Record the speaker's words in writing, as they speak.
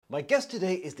My guest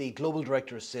today is the Global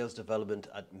Director of Sales Development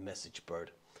at MessageBird.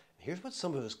 Here's what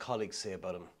some of his colleagues say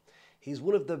about him. He's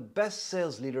one of the best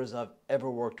sales leaders I've ever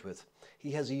worked with.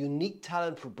 He has a unique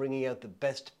talent for bringing out the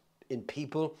best in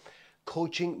people,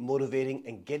 coaching, motivating,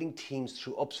 and getting teams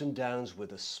through ups and downs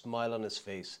with a smile on his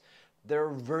face. There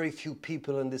are very few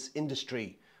people in this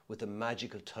industry with the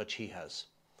magical touch he has.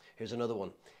 Here's another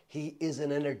one. He is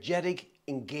an energetic,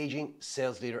 engaging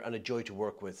sales leader and a joy to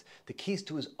work with. The keys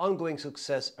to his ongoing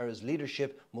success are his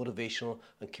leadership, motivational,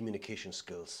 and communication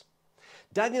skills.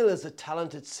 Daniel is a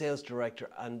talented sales director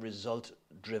and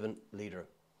result-driven leader.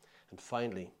 And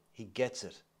finally, he gets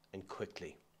it, and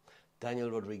quickly.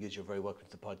 Daniel Rodriguez, you're very welcome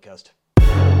to the podcast.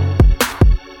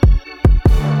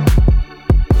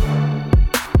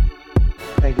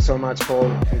 Thank you so much, Paul.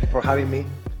 Thank you for having me.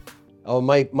 Oh,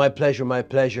 my pleasure, my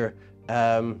pleasure.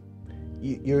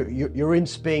 You're in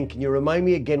Spain. Can you remind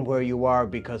me again where you are?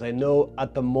 Because I know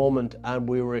at the moment, and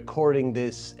we were recording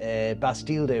this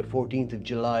Bastille Day, 14th of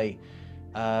July.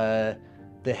 The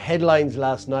headlines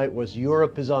last night was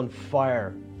Europe is on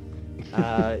fire.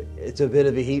 It's a bit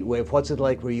of a heat wave. What's it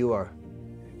like where you are?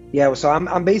 Yeah, so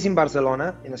I'm based in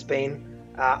Barcelona, in Spain.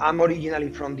 I'm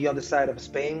originally from the other side of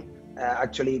Spain,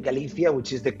 actually Galicia,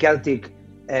 which is the Celtic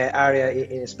area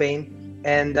in Spain.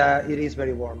 And it is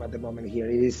very warm at the moment here.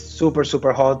 It is super,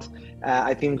 super hot.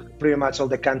 I think pretty much all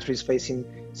the country is facing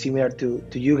similar to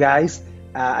you guys.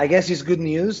 I guess it's good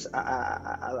news,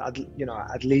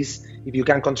 at least if you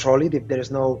can control it, if there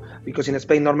is no, because in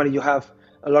Spain, normally you have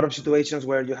a lot of situations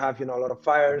where you have, a lot of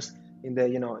fires in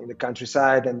the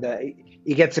countryside, and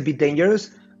it gets a bit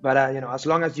dangerous, but as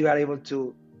long as you are able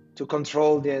to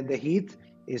control the heat,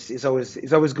 it's always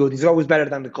good. It's always better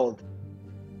than the cold.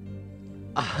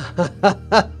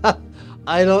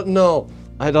 I don't know.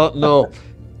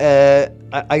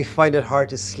 I find it hard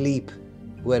to sleep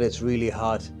when it's really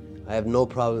hot. I have no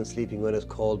problem sleeping when it's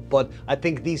cold, but I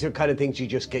think these are kind of things you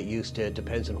just get used to. It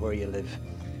depends on where you live.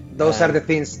 Those are the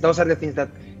things that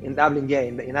in Dublin,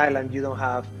 in Ireland, you don't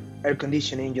have air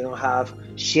conditioning, you don't have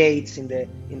shades in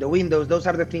the windows. Those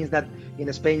are the things that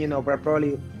in Spain, we're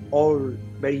probably all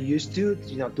very used to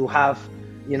have,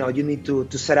 you need to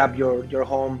set up your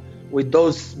home with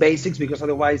those basics, because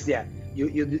otherwise,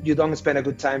 you don't spend a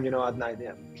good time, at night.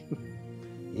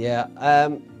 Yeah.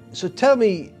 So tell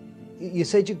me, you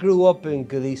said you grew up in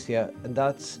Galicia, and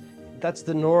that's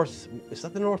the north. Is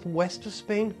that the northwest of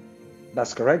Spain?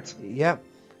 That's correct. Yeah.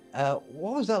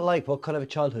 What was that like? What kind of a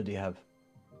childhood do you have?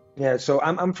 Yeah. So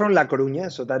I'm from La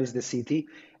Coruña, so that is the city,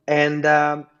 and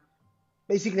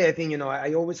basically, I think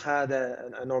I always had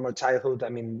a normal childhood. I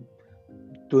mean,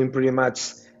 doing pretty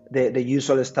much the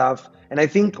usual stuff. And I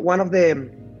think one of the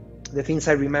things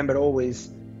I remember always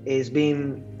is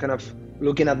being kind of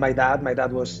looking at my dad. My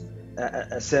dad was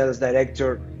a sales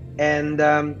director. And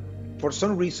for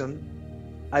some reason,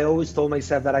 I always told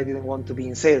myself that I didn't want to be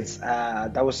in sales.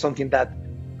 That was something that,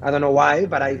 I don't know why,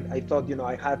 but I thought,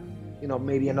 I had,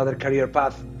 maybe another career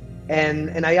path.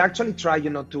 And I actually tried,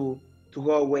 to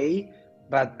go away.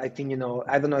 But I think,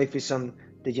 I don't know if it's on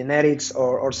the genetics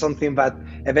or something, but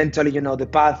eventually, the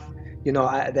path,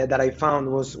 that I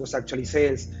found was actually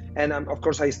sales. And of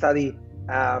course, I studied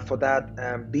for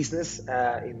that business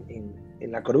in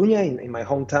La Coruña, in my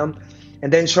hometown.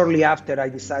 And then shortly after, I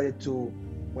decided to,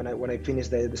 when I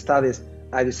finished the studies,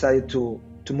 I decided to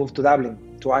move to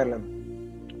Dublin, to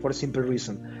Ireland, for a simple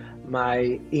reason.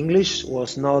 My English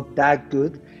was not that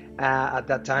good at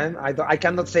that time. I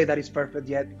cannot say that it's perfect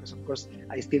yet, because of course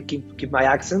I still keep my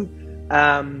accent.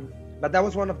 But that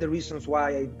was one of the reasons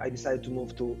why I decided to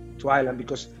move to Ireland,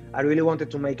 because I really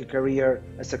wanted to make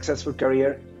a successful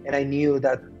career, and I knew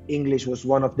that English was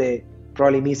one of the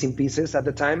probably missing pieces at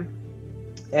the time.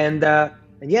 And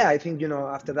yeah, I think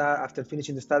after that, after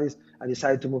finishing the studies, I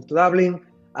decided to move to Dublin.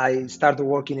 I started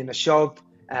working in a shop,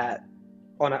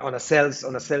 on a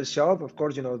sales shop. Of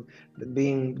course,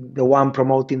 being the one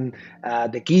promoting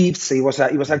the gifts. It was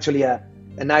actually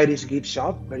an Irish gift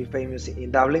shop, very famous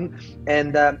in Dublin,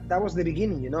 and that was the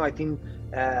beginning. I think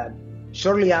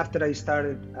shortly after I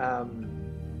started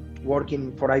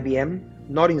working for IBM,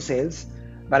 not in sales,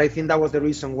 but I think that was the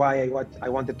reason why I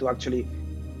wanted to actually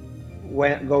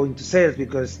go into sales,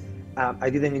 because I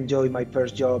didn't enjoy my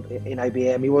first job in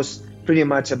IBM. It was pretty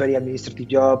much a very administrative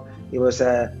job. It was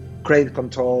a credit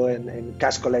control and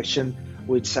cash collection,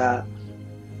 which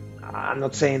I'm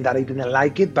not saying that I didn't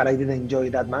like it, but I didn't enjoy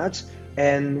it that much.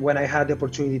 And when I had the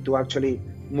opportunity to actually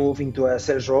move into a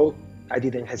sales role, I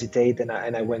didn't hesitate, and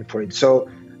I went for it. So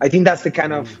I think that's the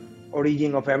kind of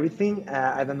origin of everything.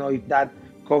 I don't know if that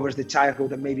covers the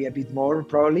childhood and maybe a bit more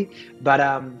probably, but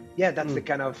yeah, that's the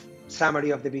kind of summary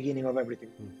of the beginning of everything.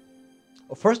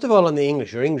 First of all, on the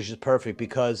English, your English is perfect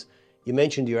because you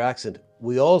mentioned your accent.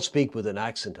 We all speak with an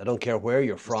accent. I don't care where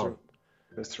you're That's from. true.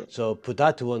 That's true. So put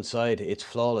that to one side. It's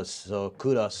flawless. So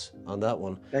kudos on that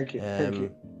one. Thank you. Thank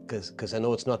you. Because I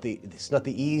know it's not the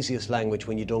easiest language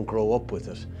when you don't grow up with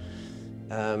it.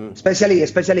 Especially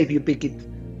if you pick it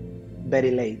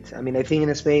very late. I mean, I think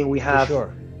in Spain we For have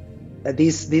sure.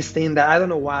 this thing that I don't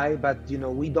know why, but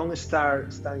we don't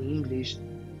start studying English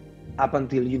up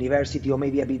until university or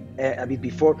maybe a bit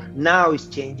before. Now it's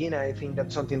changing. I think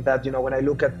that's something that when I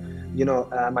look at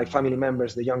my family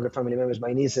members, the younger family members,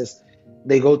 my nieces,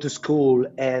 they go to school,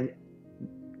 and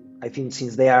I think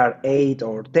since they are 8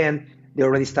 or 10, they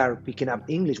already start picking up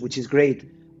English, which is great.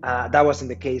 That wasn't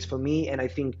the case for me, and I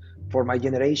think for my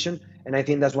generation. And I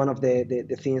think that's one of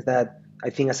the things that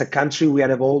I think as a country we are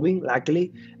evolving,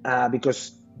 luckily,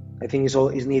 because I think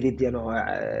it's needed.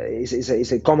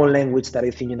 It's a common language that I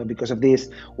think because of this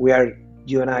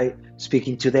you and I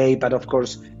speaking today, but of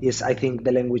course is I think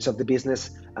the language of the business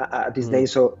these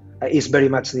days. So it's very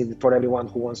much needed for everyone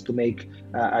who wants to make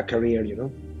a career.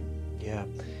 Yeah.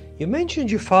 You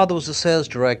mentioned your father was a sales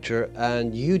director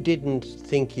and you didn't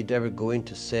think you'd ever go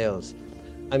into sales.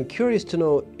 I'm curious to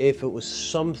know if it was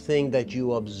something that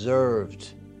you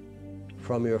observed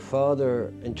from your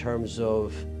father in terms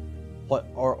of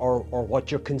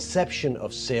what your conception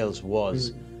of sales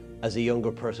was as a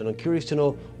younger person. I'm curious to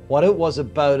know what it was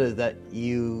about it that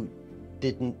you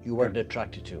weren't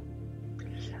attracted to.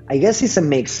 I guess it's a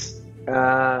mix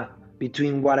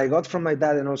between what I got from my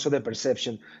dad and also the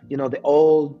perception, the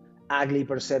old ugly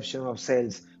perception of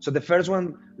sales. So the first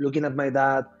one, looking at my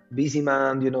dad, busy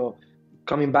man,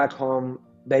 coming back home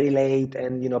very late,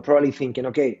 and probably thinking,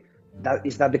 okay,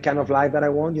 is that the kind of life that I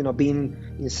want? Being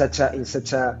in such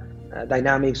a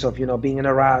dynamics of being in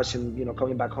a rush and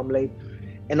coming back home late,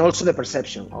 and also the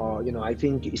perception. Or I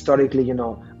think historically,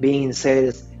 being in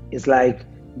sales is like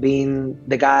being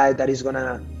the guy that is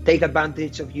gonna take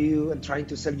advantage of you and trying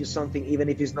to sell you something even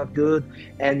if it's not good,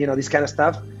 and this kind of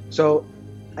stuff. So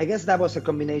I guess that was a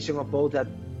combination of both that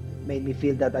made me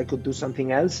feel that I could do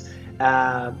something else.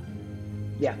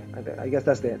 Yeah, I guess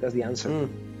that's the answer.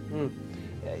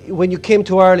 When you came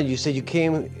to Ireland, you said you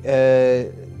came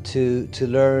to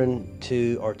learn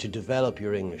to develop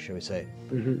your English, shall we say?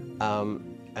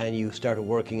 And you started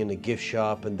working in a gift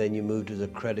shop, and then you moved as a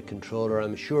credit controller.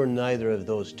 I'm sure neither of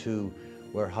those two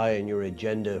were high on your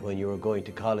agenda when you were going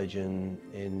to college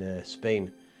in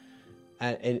Spain.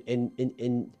 And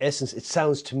in essence, it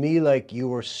sounds to me like you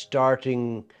were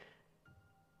starting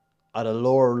at a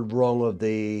lower rung of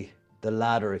the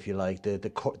ladder, if you like,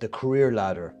 the career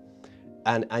ladder,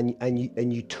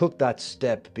 and you took that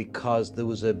step because there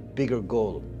was a bigger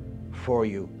goal for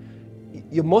you.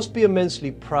 You must be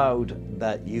immensely proud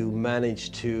that you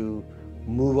managed to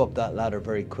move up that ladder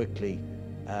very quickly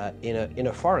in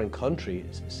a foreign country,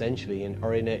 essentially,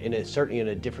 certainly in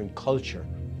a different culture.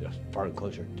 Foreign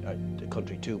culture, the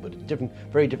country too, but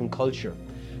very different culture.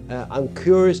 I'm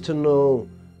curious to know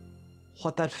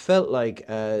what that felt like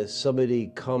as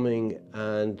somebody coming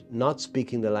and not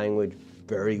speaking the language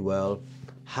very well,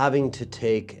 having to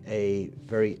take a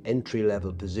very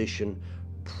entry-level position,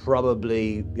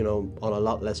 probably on a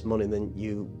lot less money than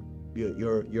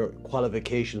your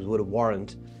qualifications would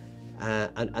warrant,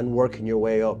 and working your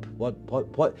way up.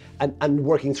 And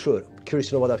working through it. I'm curious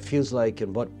to know what that feels like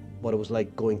and what it was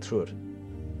like going through it.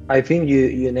 I think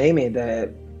you name it.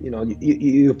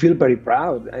 You feel very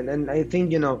proud, and I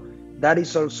think that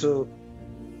is also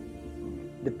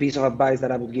the piece of advice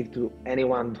that I would give to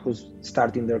anyone who's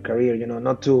starting their career.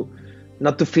 Not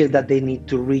to feel that they need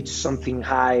to reach something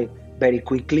high very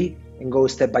quickly and go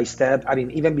step by step. I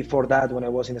mean, even before that, when I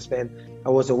was in Spain, I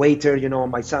was a waiter. On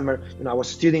my summer, I was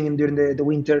studying during the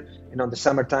winter, and on the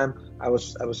summertime, I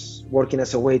was working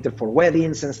as a waiter for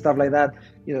weddings and stuff like that.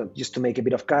 Just to make a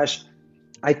bit of cash.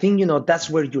 I think that's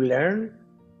where you learn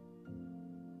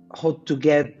how to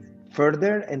get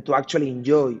further and to actually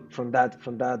enjoy from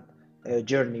that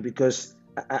journey, because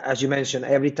as you mentioned,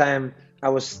 every time I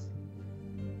was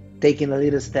taking a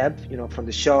little step, from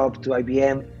the shop to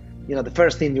IBM, the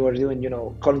first thing you were doing,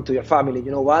 calling to your family,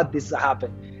 what, this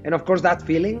happened. And of course, that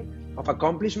feeling of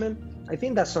accomplishment, I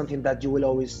think that's something that you will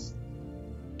always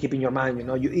keep in your mind.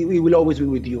 It will always be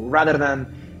with you, rather than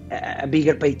a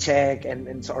bigger paycheck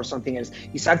or something else.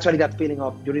 It's actually that feeling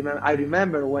of, I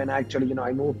remember when actually,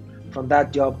 I moved from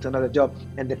that job to another job,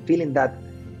 and the feeling that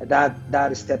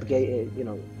step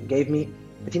gave me.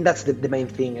 I think that's the main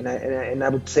thing, and I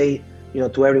would say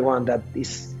to everyone that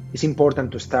it's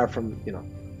important to start from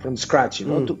scratch,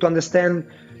 to understand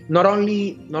not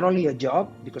only a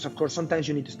job, because of course sometimes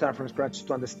you need to start from scratch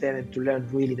to understand and to learn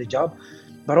really the job,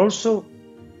 but also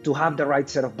to have the right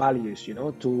set of values,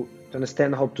 to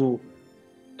understand how to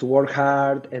work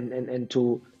hard and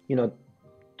to,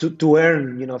 to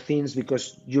earn, things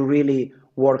because you really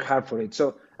work hard for it.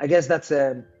 So I guess that's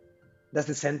the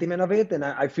sentiment of it, and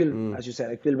I feel, as you said,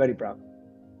 I feel very proud.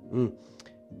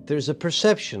 There's a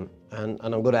perception, and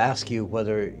I'm going to ask you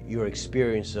whether your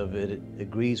experience of it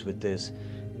agrees with this,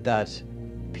 that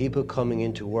people coming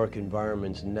into work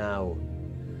environments now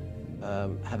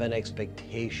have an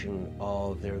expectation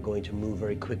of they're going to move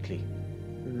very quickly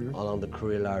along the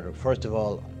career ladder. First of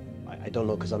all, I don't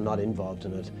know because I'm not involved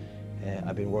in it.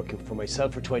 I've been working for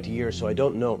myself for 20 years, so I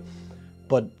don't know.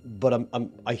 But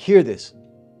I hear this.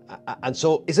 And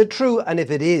so is it true? And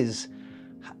if it is,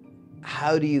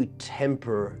 how do you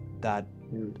temper that?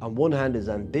 On one hand is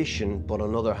ambition, but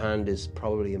on the other hand is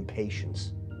probably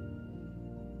impatience.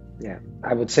 Yeah,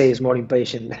 I would say it's more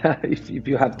impatient if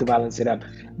you have to balance it up.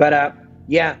 But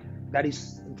yeah, that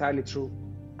is entirely true.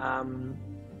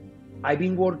 I've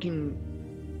been working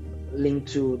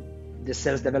linked to the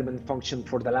sales development function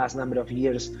for the last number of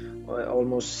years,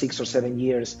 almost 6 or 7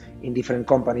 years in different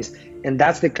companies. And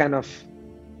that's the kind of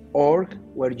org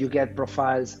where you get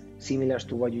profiles similar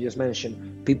to what you just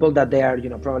mentioned. People that they are,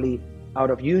 probably out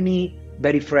of uni,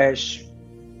 very fresh,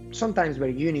 sometimes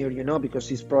very junior, because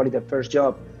it's probably their first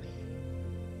job.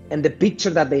 And the picture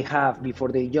that they have before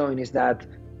they join is that,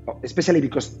 especially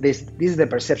because this is the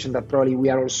perception that probably we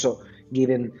are also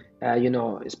given,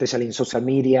 especially in social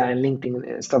media and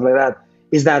LinkedIn and stuff like that,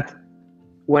 is that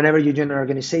whenever you join an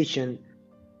organization,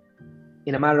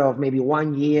 in a matter of maybe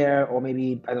 1 year or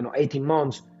maybe, 18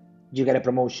 months, you get a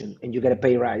promotion and you get a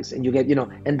pay rise and you get,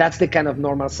 and that's the kind of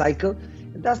normal cycle.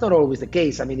 And that's not always the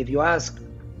case. I mean, if you ask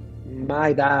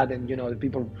my dad and, the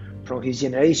people from his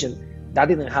generation, that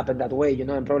didn't happen that way,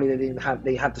 and probably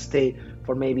they had to stay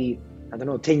for maybe,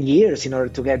 10 years in order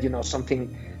to get,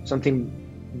 something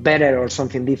better or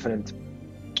something different.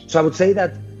 So I would say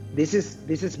that this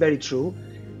is very true.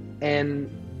 And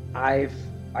I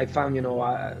found,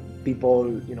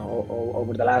 people,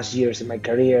 over the last years in my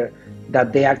career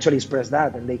that they actually expressed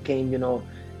that, and they came,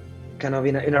 kind of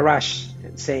in a rush,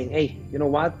 saying, hey, you know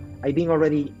what? I've been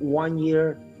already 1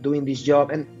 year doing this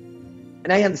job, and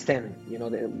I understand,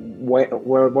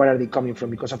 where are they coming from?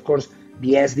 Because of course,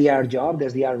 the SDR job, the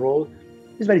SDR role,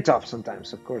 is very tough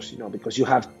sometimes. Of course, because you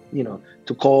have,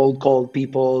 to call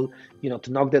people,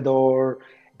 to knock the door,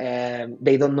 and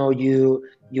they don't know you.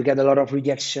 You get a lot of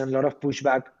rejection, a lot of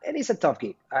pushback, and it's a tough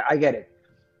gig. I get it,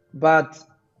 but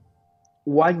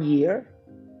 1 year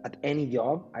at any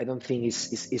job, I don't think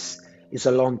is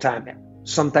a long time.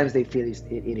 Sometimes they feel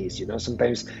it is,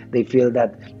 sometimes they feel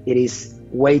that it is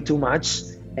way too much,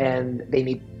 and they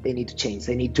need to change.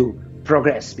 They need to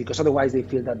progress, because otherwise they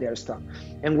feel that they are stuck.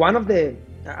 And one of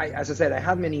as I said, I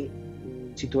had many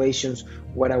situations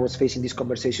where I was facing these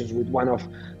conversations with one of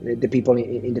the people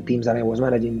in the teams that I was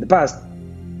managing in the past,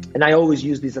 and I always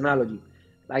use this analogy,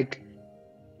 like,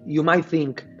 you might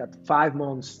think that 5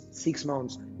 months, 6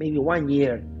 months, maybe 1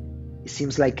 year, it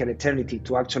seems like an eternity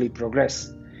to actually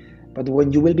progress. But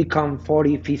when you will become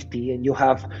 40, 50, and you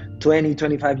have 20,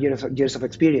 25 years of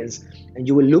experience, and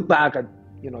you will look back at,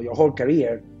 your whole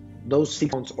career, those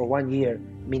 6 months or 1 year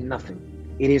mean nothing.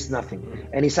 It is nothing.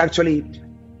 And it's actually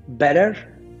better.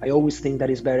 I always think that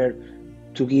it's better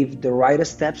to give the right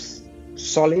steps,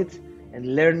 solid,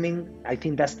 and learning. I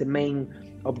think that's the main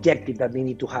objective that they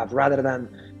need to have, rather than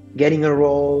getting a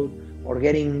role or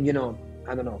getting,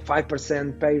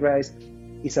 5% pay rise.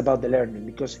 It's about the learning,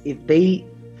 because if they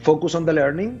focus on the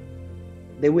learning,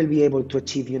 they will be able to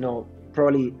achieve,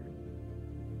 probably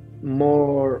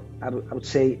more, I would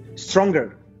say,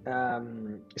 stronger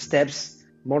steps,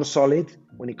 more solid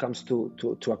when it comes to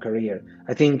a career.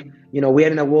 I think, we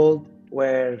are in a world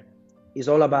where it's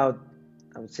all about,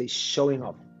 I would say, showing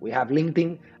off. We have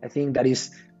LinkedIn. I think that is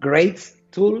great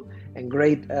tool and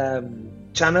great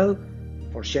channel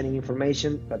for sharing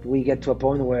information, but we get to a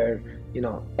point where,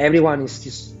 everyone is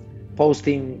just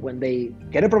posting when they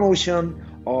get a promotion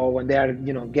or when they are,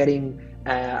 getting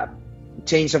a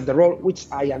change of the role, which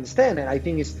I understand and I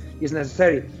think is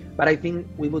necessary. But I think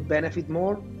we would benefit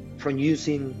more from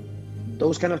using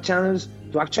those kind of channels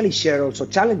to actually share also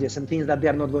challenges and things that they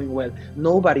are not going well.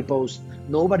 Nobody posts,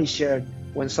 nobody shared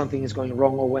when something is going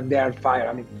wrong or when they are fired.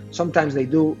 I mean, sometimes they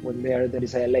do when there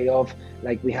is a layoff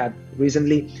like we had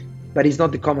recently, but it's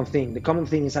not the common thing. The common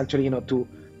thing is actually, to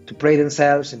praise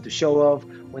themselves and to show off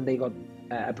when they got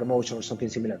a promotion or something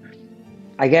similar.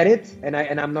 I get it, and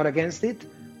I'm not against it,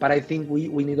 but I think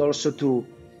we need also to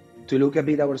look a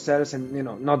bit ourselves and,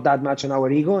 not that much on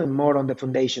our ego and more on the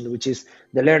foundation, which is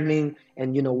the learning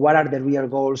and, what are the real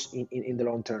goals in the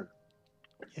long term.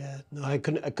 Yeah, no, I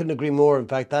couldn't agree more. In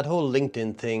fact, that whole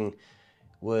LinkedIn thing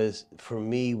was, for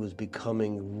me, was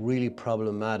becoming really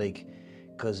problematic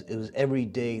because it was every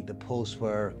day the posts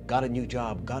were got a new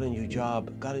job, got a new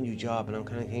job, got a new job, and I'm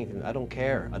kind of thinking, I don't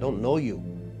care, I don't know you.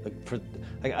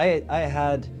 Like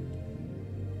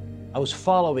I was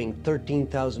following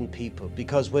 13,000 people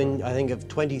because when I think of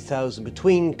 20,000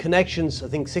 between connections, I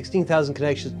think 16,000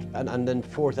 connections and then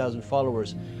 4,000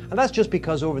 followers. And that's just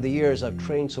because over the years I've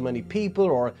trained so many people,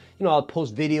 or, I'll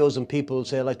post videos and people will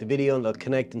say I like the video and they'll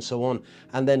connect and so on.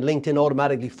 And then LinkedIn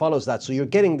automatically follows that. So you're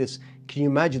getting this, can you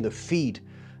imagine the feed?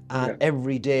 Yeah.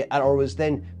 Every day, or was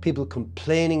then people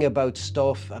complaining about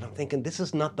stuff. And I'm thinking, this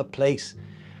is not the place.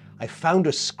 I found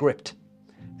a script.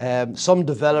 Some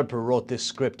developer wrote this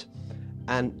script,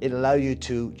 and it allows you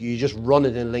just run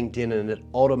it in LinkedIn and it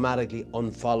automatically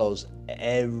unfollows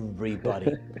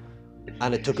everybody.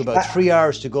 And it took about 3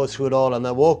 hours to go through it all, and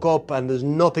I woke up and there's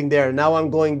nothing there. Now I'm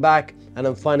going back and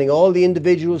I'm finding all the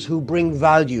individuals who bring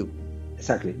value.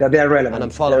 Exactly, that they are relevant. And I'm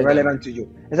following they're relevant them. to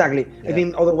you. Exactly. Yeah. I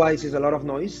think otherwise it's a lot of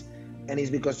noise, and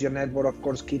it's because your network, of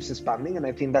course, keeps expanding, and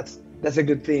I think that's a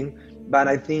good thing. But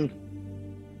I think,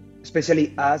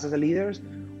 especially us as a leaders,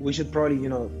 we should probably,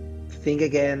 think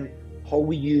again how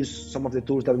we use some of the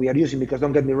tools that we are using. Because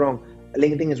don't get me wrong,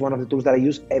 LinkedIn is one of the tools that I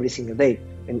use every single day.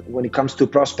 And when it comes to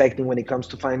prospecting, when it comes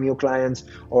to finding new clients,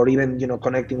 or even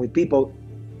connecting with people,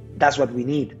 that's what we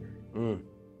need.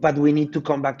 But we need to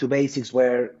come back to basics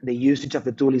where the usage of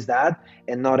the tool is that,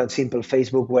 and not a simple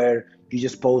Facebook where you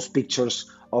just post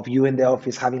pictures of you in the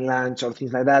office having lunch or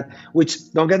things like that,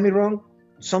 which, don't get me wrong,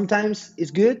 sometimes it's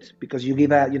good because you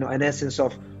give an essence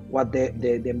of what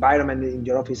the environment in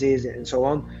your office is and so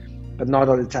on, but not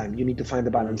all the time. You need to find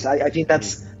the balance. I think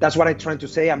that's what I'm trying to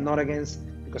say. I'm not against,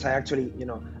 because I actually,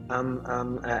 I'm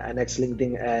an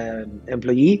ex-LinkedIn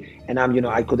employee, and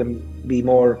I couldn't be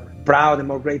more proud and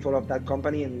more grateful of that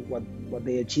company and what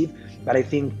they achieved. But I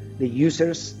think the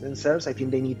users themselves, I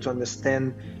think they need to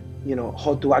understand,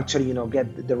 how to actually,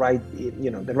 get the right,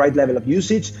 the right level of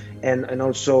usage, and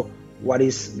also what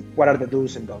are the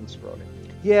do's and don'ts, probably.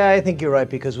 Yeah, I think you're right,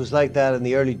 because it was like that in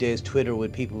the early days. Twitter, where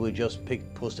people would just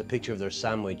post a picture of their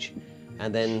sandwich,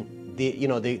 and then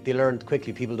they learned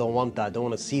quickly people don't want that, don't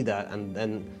want to see that, and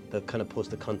then they'll kind of post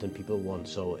the content people want.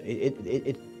 So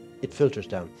it filters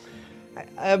down.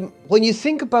 When you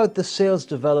think about the sales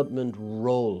development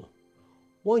role,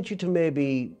 I want you to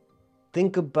maybe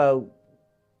think about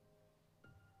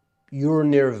your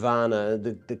nirvana,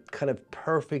 the kind of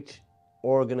perfect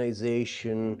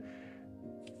organization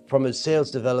from a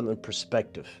sales development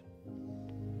perspective,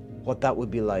 what that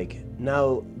would be like.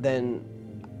 Now then,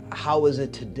 how is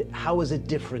it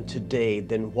different today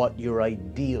than what your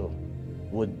ideal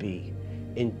would be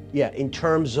in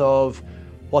terms of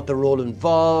what the role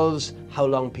involves, how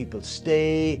long people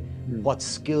stay, what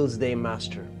skills they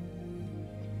master?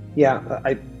 Yeah,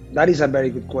 that is a very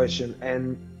good question.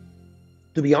 And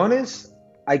to be honest,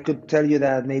 I could tell you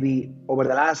that maybe over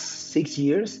the last 6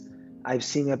 years, I've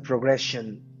seen a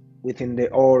progression within the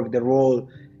org, the role,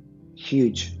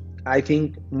 huge. I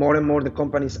think more and more the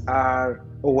companies are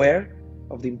aware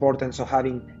of the importance of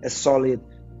having a solid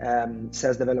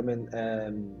sales development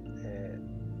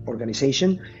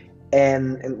organization,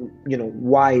 and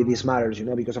why this matters,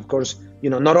 because of course,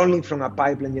 not only from a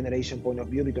pipeline generation point of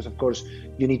view, because of course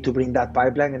you need to bring that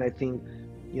pipeline. And I think,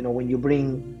 when you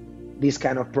bring these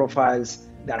kind of profiles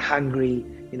that are hungry,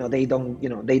 they don't,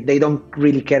 they don't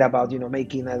really care about,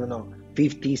 making, I don't know,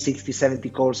 50, 60, 70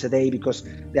 calls a day, because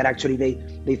they're actually,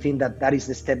 they think that is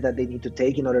the step that they need to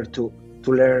take in order to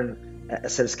learn a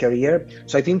sales career.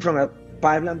 So I think from a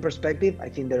pipeline perspective, I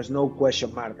think there's no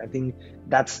question mark. I think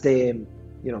that's the,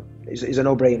 is a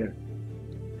no-brainer.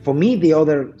 For me, the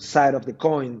other side of the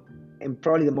coin, and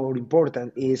probably the more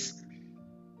important, is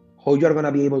how you're going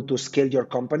to be able to scale your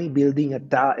company, building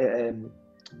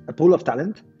a pool of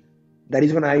talent that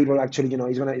is going to able actually,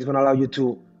 is going to allow you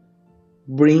to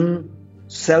bring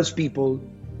salespeople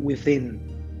within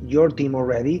your team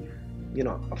already.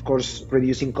 Of course,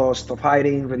 reducing cost of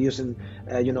hiring, reducing,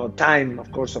 time,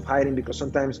 of course, of hiring, because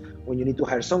sometimes when you need to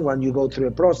hire someone, you go through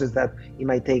a process that it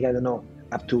might take, I don't know,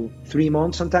 up to 3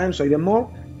 months sometimes, or even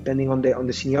more, depending on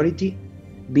the seniority.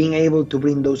 Being able to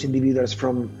bring those individuals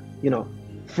from,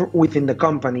 within the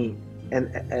company, and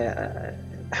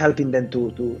helping them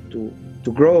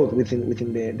to grow within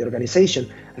the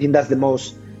organization. I think that's the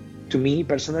most, to me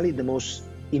personally, the most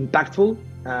impactful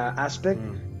aspect.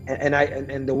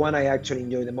 And the one I actually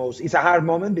enjoy the most. It's a hard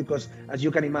moment because, as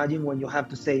you can imagine, when you have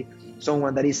to say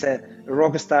someone that is a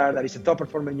rock star, that is a top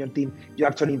performer in your team, you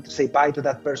actually need to say bye to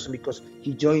that person because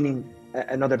he's joining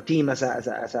another team as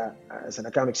an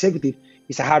account executive,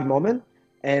 it's a hard moment.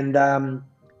 And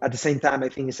at the same time, I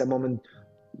think it's a moment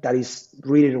that is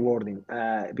really rewarding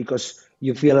because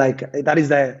you feel like that is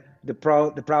the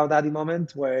proud daddy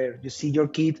moment where you see your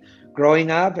kid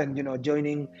growing up and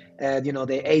joining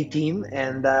the A team.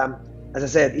 And as I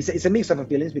said, it's a mix of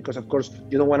feelings because of course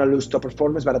you don't want to lose top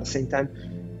performance, but at the same time,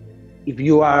 if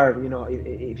you are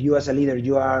if you as a leader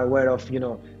you are aware of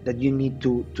that you need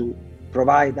to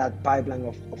provide that pipeline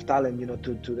of talent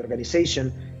to the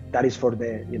organization, that is for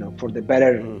the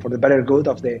better good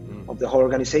of the whole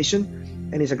organization,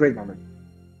 and it's a great moment.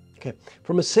 Okay,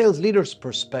 from a sales leader's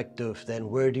perspective, then,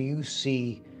 where do you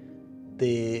see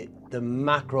the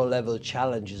macro level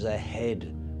challenges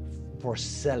ahead for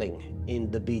selling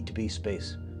in the B2B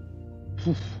space?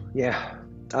 Yeah,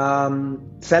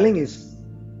 selling is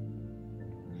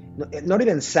not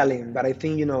even selling, but I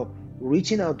think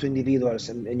reaching out to individuals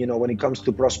and when it comes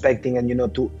to prospecting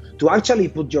and to actually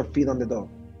put your feet on the door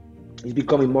is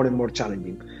becoming more and more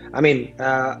challenging. I mean,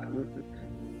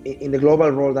 in the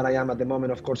global role that I am at the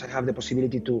moment, of course, I have the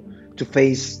possibility to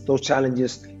face those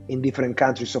challenges in different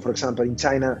countries. So, for example, in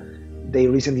China, they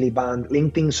recently banned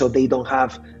LinkedIn, so they don't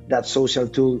have that social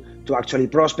tool to actually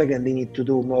prospect, and they need to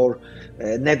do more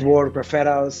network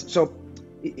referrals. So,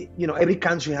 every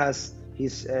country has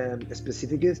his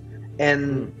specificities,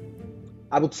 and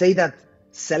I would say that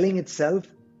selling itself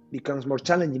becomes more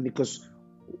challenging because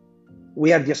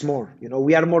we are just more.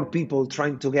 We are more people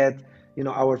trying to get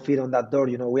our feet on that door.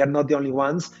 We are not the only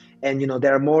ones, and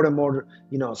there are more and more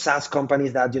SaaS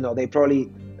companies that they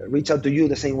probably reach out to you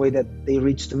the same way that they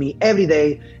reach to me every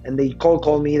day, and they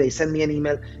call me, they send me an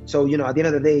email. So at the end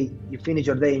of the day, you finish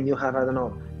your day and you have, I don't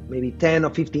know, maybe 10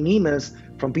 or 15 emails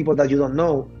from people that you don't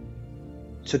know.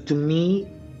 So to me,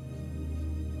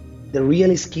 the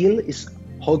real skill is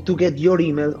how to get your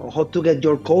email or how to get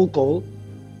your cold call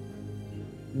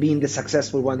being the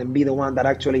successful one and be the one that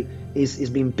actually is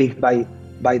being picked by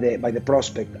the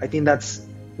prospect. I think that's,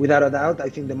 without a doubt, I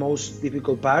think the most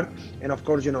difficult part. And of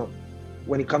course,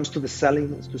 when it comes to the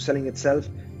selling itself,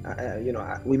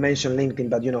 we mentioned LinkedIn,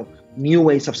 but new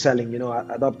ways of selling,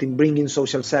 bringing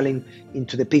social selling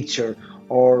into the picture,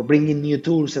 or bringing new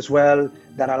tools as well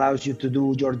that allows you to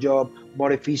do your job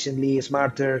more efficiently,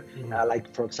 smarter,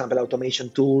 like for example automation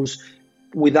tools,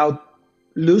 without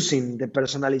losing the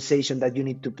personalization that you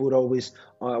need to put always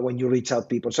when you reach out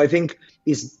people. So I think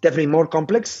it's definitely more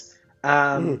complex,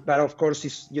 but of course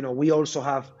it's, we also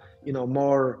have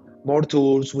more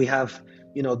tools. We have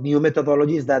new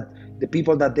methodologies that the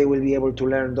people that they will be able to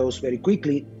learn those very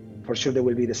quickly, for sure they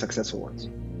will be the successful ones.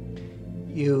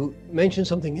 You mentioned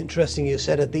something interesting. You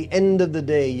said at the end of the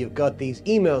day you've got these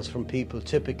emails from people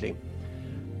typically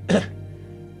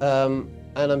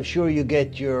and I'm sure you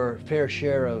get your fair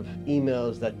share of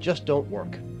emails that just don't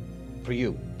work for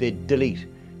you. They delete.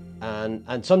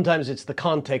 And sometimes it's the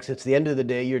context, it's the end of the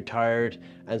day, you're tired,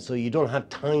 and so you don't have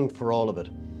time for all of it.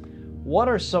 What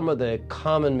are some of the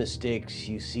common mistakes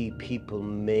you see people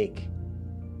make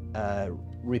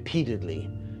repeatedly,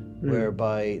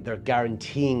 whereby they're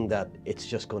guaranteeing that it's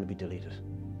just going to be deleted?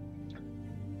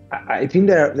 I think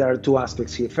there are two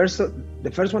aspects here.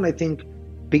 The first one, I think,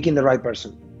 picking the right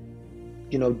person.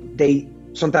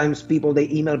 Sometimes people, they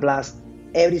email blast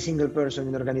every single person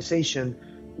in the organization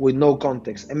with no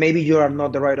context. And maybe you are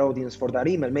not the right audience for that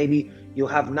email. Maybe you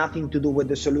have nothing to do with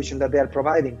the solution that they are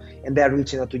providing and they are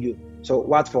reaching out to you. So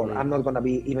what for? I'm not going to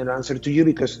be even answer to you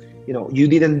because, you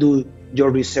didn't do your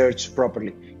research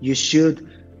properly. You should,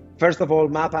 first of all,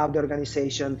 map out the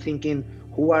organization, thinking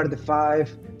who are the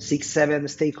 5, 6, 7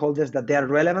 stakeholders that they are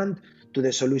relevant to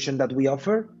the solution that we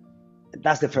offer.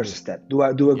 That's the first step. Do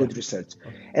a good research.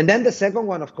 And then the second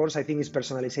one, of course, I think is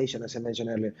personalization, as I mentioned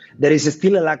earlier. There is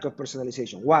still a lack of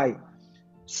personalization. Why?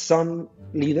 Some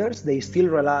leaders, they still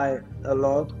rely a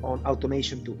lot on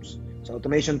automation tools. So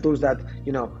automation tools that,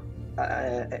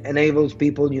 enables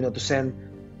people, to send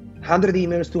 100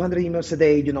 emails, 200 emails a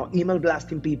day, email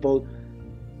blasting people,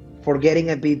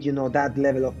 forgetting a bit, that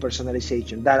level of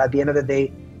personalization. That at the end of the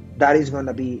day, that is going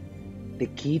to be the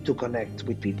key to connect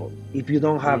with people. If you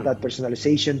don't have that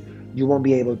personalization, you won't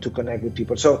be able to connect with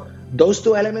people. So those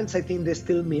two elements, I think, they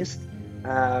still missed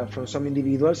from some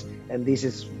individuals, and this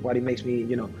is what it makes me,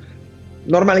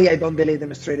 normally I don't delete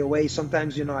them straight away.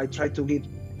 Sometimes, I try to give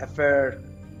a fair,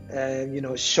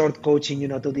 short coaching,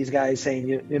 to these guys, saying,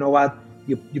 you know what,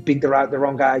 you picked the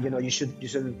wrong guy. You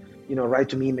shouldn't, write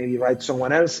to me. Maybe write to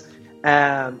someone else.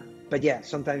 But yeah,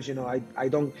 sometimes, I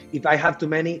don't. If I have too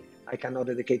many, I cannot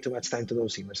dedicate too much time to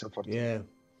those emails, unfortunately. Yeah.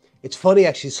 It's funny,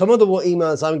 actually. Some of the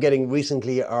emails I'm getting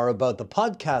recently are about the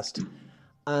podcast,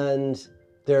 and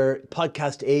They're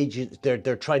podcast agents.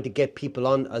 They're trying to get people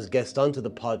on as guests onto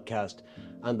the podcast,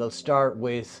 and they'll start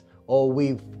with, "Oh,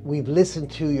 we've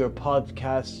listened to your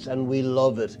podcasts and we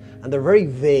love it," and they're very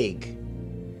vague.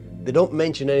 They don't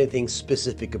mention anything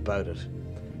specific about it.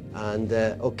 And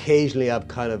occasionally I've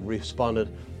kind of responded,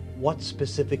 "What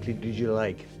specifically did you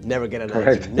like?" Never get an answer.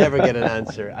 Correct. Never get an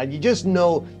answer. And you just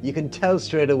know, you can tell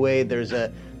straight away. There's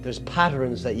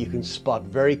patterns that you can spot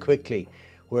very quickly,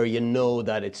 where you know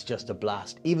that it's just a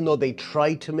blast. Even though they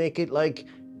try to make it like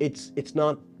it's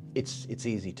not. It's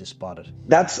easy to spot it.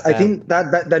 I think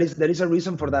there is a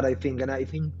reason for that, I think. And I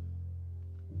think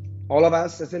all of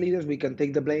us as the leaders, we can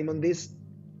take the blame on this,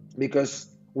 because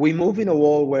we move in a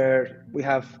world where we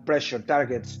have pressure,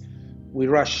 targets. We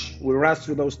rush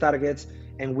through those targets,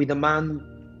 and we demand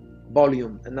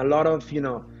volume and a lot of,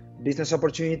 business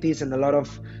opportunities and a lot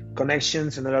of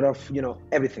connections and a lot of,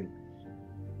 everything.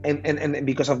 And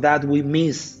because of that, we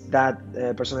miss that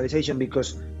personalization,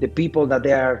 because the people that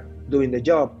they are doing the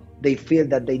job, they feel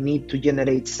that they need to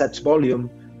generate such volume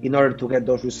in order to get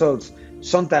those results.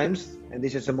 Sometimes, and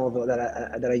this is a model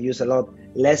that I use a lot,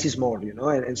 less is more,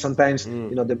 and sometimes,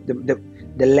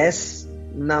 the less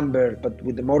number, but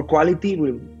with the more quality,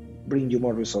 will bring you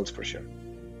more results for sure.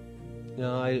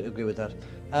 No, I agree with that.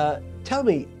 Tell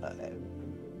me,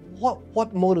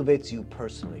 what motivates you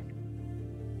personally?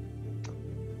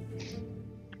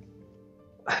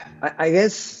 I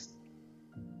guess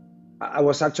I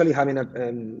was actually having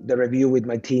the review with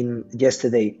my team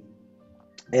yesterday,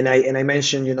 and I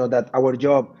mentioned, that our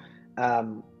job,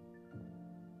 an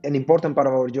important part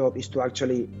of our job is to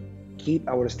actually keep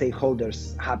our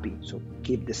stakeholders happy. So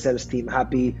keep the sales team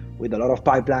happy with a lot of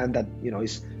pipeline that,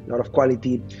 is a lot of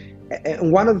quality.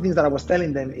 And one of the things that I was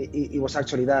telling them, it was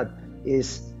actually that,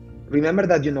 is remember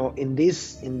that, in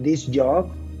this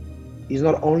job, it's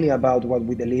not only about what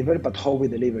we deliver, but how we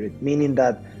deliver it. Meaning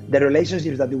that the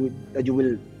relationships that you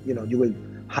will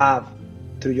have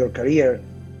through your career,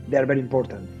 they're very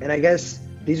important. And I guess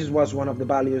this was one of the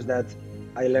values that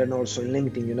I learned also in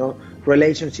LinkedIn.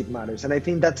 Relationship matters, and I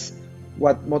think that's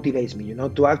what motivates me.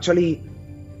 To actually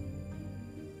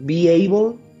be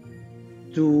able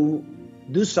to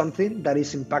do something that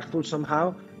is impactful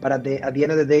somehow, but at the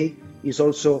end of the day, is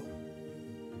also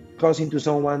causing to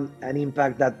someone an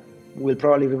impact that will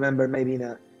probably remember maybe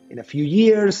in a few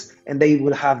years, and they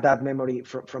will have that memory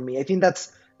from me. I think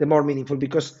that's the more meaningful,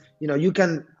 because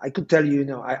I could tell you,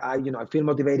 I feel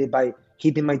motivated by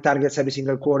hitting my targets every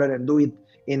single quarter and do it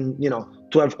in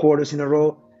 12 quarters in a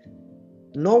row.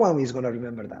 No one is going to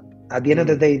remember that. At the end of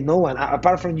the day, no one,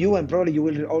 apart from you, and probably you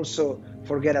will also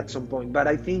forget at some point. But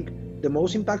I think the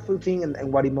most impactful thing,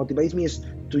 and what it motivates me, is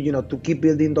to keep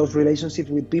building those relationships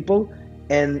with people,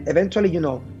 and eventually,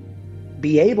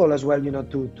 be able as well,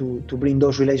 to bring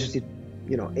those relationships,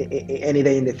 any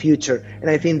day in the future. And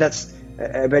I think that's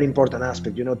a very important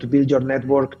aspect, to build your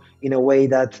network in a way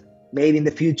that maybe in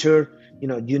the future,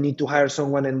 you need to hire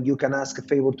someone and you can ask a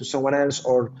favor to someone else,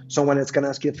 or someone else can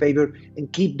ask you a favor,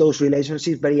 and keep those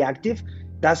relationships very active.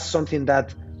 That's something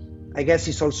that I guess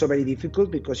is also very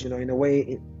difficult, because, in a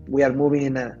way, we are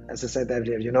moving as I said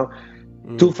earlier,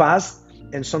 too fast.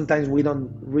 And sometimes we don't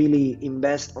really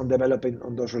invest on developing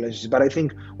on those relationships. But I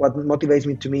think what motivates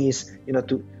me is,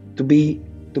 to be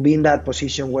in that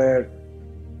position where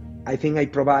I think I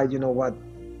provide, what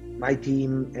my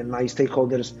team and my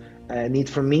stakeholders need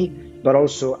from me, but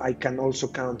also I can also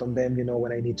count on them,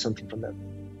 when I need something from them.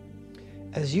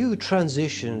 As you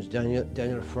transitioned,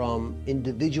 Daniel, from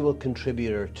individual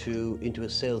contributor into a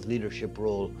sales leadership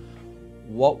role,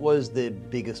 what was the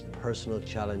biggest personal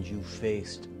challenge you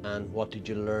faced, and what did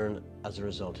you learn as a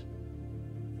result?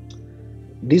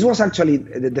 This was actually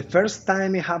the first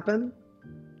time it happened.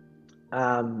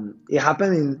 It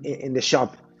happened in the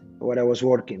shop where I was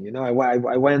working. I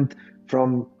went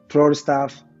from floor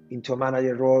staff into a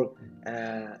manager role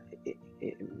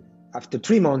after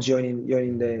 3 months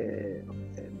joining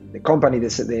the company,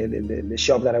 the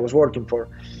shop that I was working for.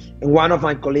 And one of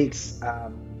my colleagues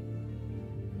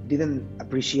didn't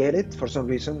appreciate it for some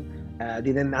reason,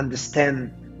 didn't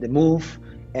understand the move,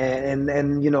 and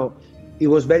it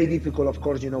was very difficult, of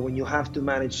course, when you have to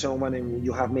manage someone and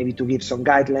you have maybe to give some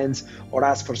guidelines or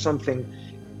ask for something.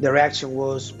 The reaction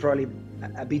was probably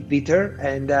a bit bitter,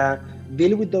 and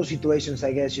dealing with those situations,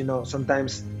 I guess,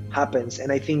 sometimes happens.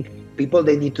 And I think people,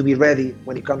 they need to be ready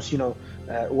when it comes,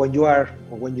 when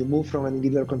you move from an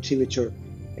individual contributor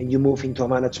and you move into a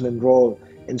management role,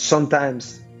 and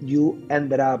sometimes you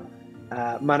ended up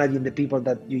managing the people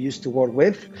that you used to work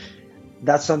with.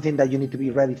 That's something that you need to be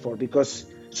ready for, because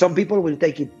some people will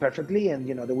take it perfectly and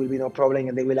there will be no problem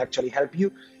and they will actually help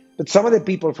you. But some of the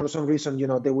people, for some reason,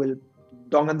 they will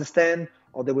don't understand,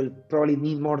 or they will probably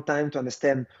need more time to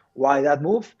understand why that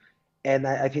move. And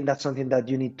I think that's something that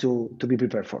you need to be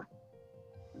prepared for.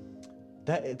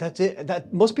 That's it.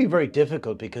 That must be very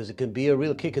difficult because it can be a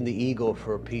real kick in the ego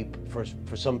for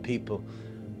some people.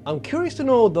 I'm curious to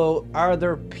know though, are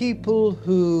there people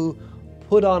who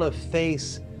put on a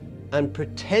face and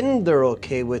pretend they're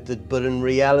okay with it, but in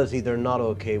reality they're not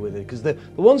okay with it? Because the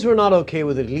ones who are not okay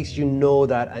with it, at least you know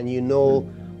that, and you know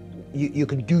you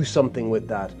can do something with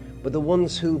that. But the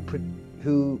ones who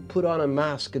put on a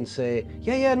mask and say,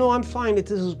 yeah, no, I'm fine.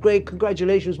 This is great.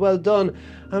 Congratulations, well done.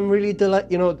 I'm really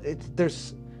delighted. You know,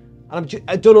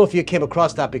 I don't know if you came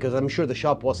across that, because I'm sure the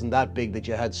shop wasn't that big that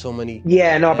you had so many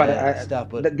staff.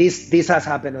 But this has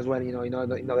happened as well. In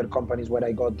other companies where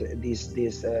I got this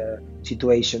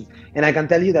situation, and I can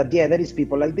tell you that there is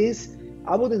people like this.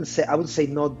 I would say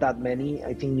not that many.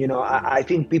 I think I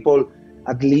think people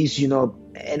at least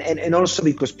and also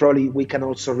because probably we can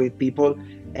also read people.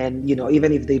 And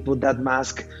even if they put that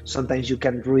mask, sometimes you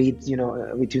can read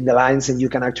between the lines, and you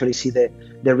can actually see the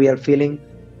real feeling.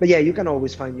 But you can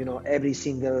always find every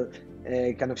single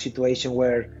kind of situation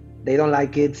where they don't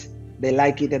like it, they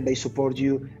like it, and they support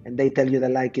you, and they tell you they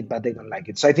like it but they don't like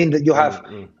it. So I think that you have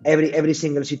every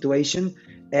single situation.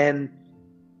 And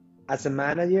as a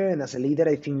manager and as a leader,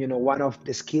 I think one of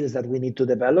the skills that we need to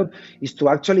develop is to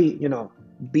actually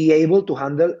be able to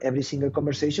handle every single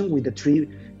conversation with the three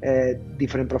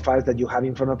different profiles that you have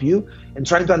in front of you, and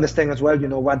trying to understand as well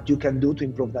what you can do to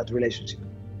improve that relationship.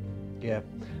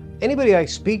 Anybody I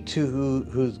speak to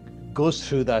who goes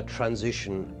through that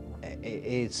transition,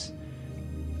 it's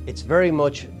very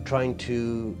much trying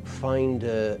to find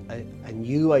a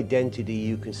new identity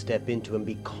you can step into and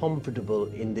be comfortable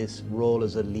in this role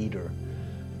as a leader.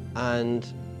 And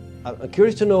I'm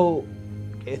curious to know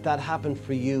if that happened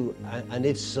for you, and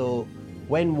if so,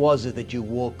 when was it that you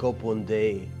woke up one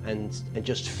day and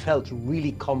just felt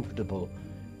really comfortable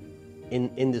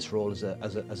in this role as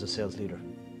a sales leader?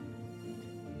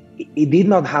 It did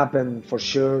not happen for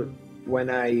sure when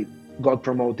I got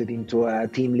promoted into a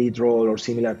team lead role or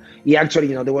similar. Actually,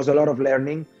 there was a lot of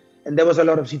learning, and there was a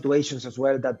lot of situations as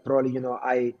well that probably,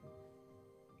 I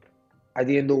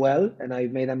didn't do well, and I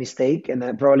made a mistake. And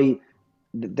I probably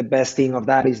the best thing of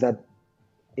that is that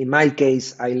in my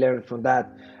case, I learned from that.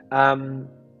 I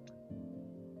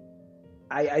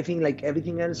think like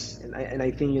everything else, and I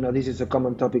think, this is a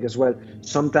common topic as well.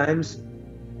 Sometimes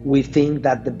we think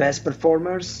that the best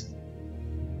performers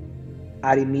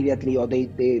are immediately, or they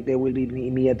will be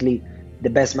immediately the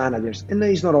best managers. And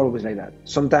it's not always like that.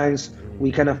 Sometimes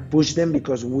we kind of push them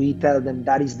because we tell them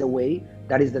that is the way,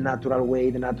 that is the natural way,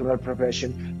 the natural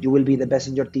progression. You will be the best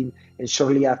in your team, and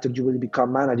shortly after you will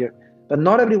become manager. But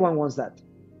not everyone wants that.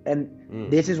 And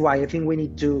this is why I think we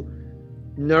need to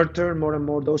nurture more and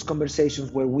more those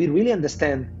conversations where we really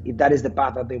understand if that is the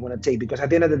path that they want to take. Because at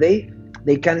the end of the day,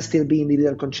 they can still be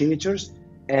individual contributors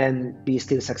and be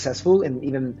still successful, and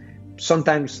even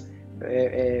sometimes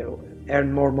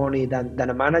earn more money than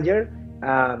a manager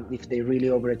if they really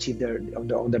overachieve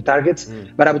on their targets.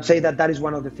 But I would say that is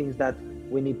one of the things that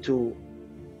we need to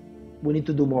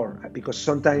do more, because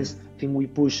sometimes I think we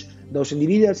push those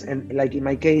individuals, and like in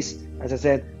my case, as I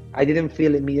said, I didn't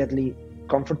feel immediately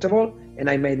comfortable, and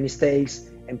I made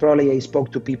mistakes, and probably I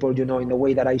spoke to people in a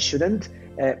way that I shouldn't,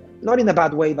 not in a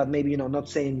bad way, but maybe not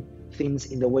saying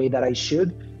things in the way that I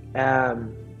should.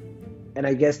 And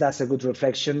I guess that's a good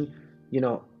reflection,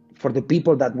 for the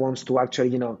people that wants to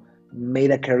actually,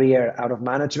 make a career out of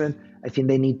management. I think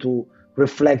they need to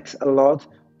reflect a lot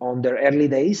on their early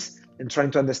days and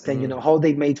trying to understand, how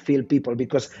they made feel people.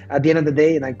 Because at the end of the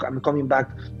day, and I'm coming back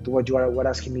to what you were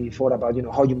asking me before about,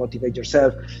 how you motivate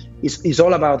yourself. It's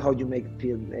all about how you make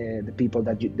feel the people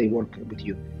that they work with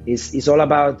you. It's all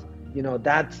about,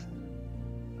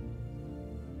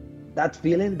 that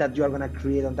feeling that you are going to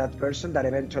create on that person that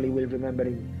eventually will remember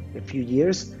in a few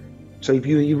years. So if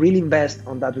you really invest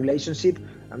on that relationship,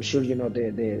 I'm sure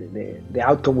the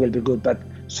outcome will be good. But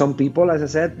some people, as I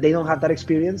said, they don't have that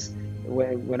experience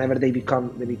whenever they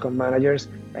become managers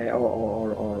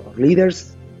or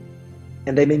leaders,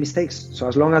 and they make mistakes. So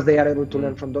as long as they are able to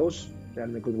learn from those, they're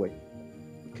in a good way.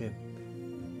 Okay.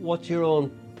 What's your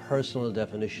own personal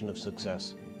definition of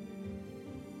success?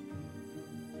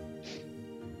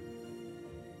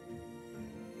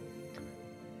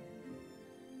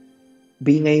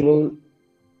 Being able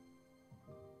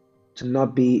to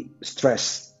not be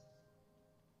stressed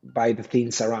by the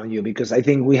things around you, because I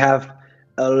think we have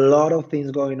a lot of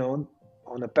things going on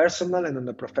a personal and on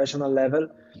a professional level.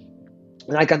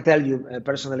 And I can tell you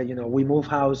personally, we moved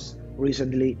house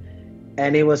recently,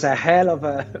 and it was a hell of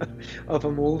a of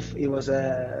a move. It was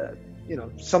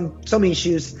some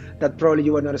issues that probably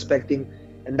you were not expecting.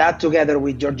 And that together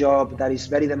with your job that is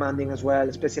very demanding as well,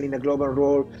 especially in a global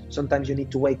role. Sometimes you need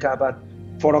to wake up at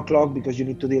 4 o'clock because you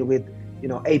need to deal with,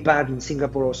 APAC in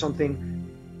Singapore or something.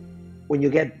 When you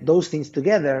get those things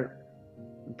together,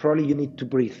 probably you need to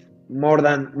breathe more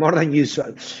than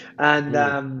usual. And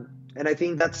I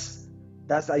think that's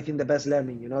I think the best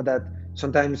learning, that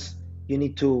sometimes you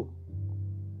need to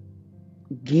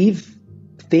give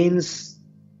things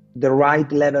the right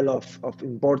level of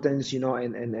importance,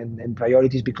 and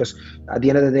priorities, because at the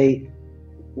end of the day,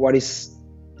 what is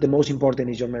the most important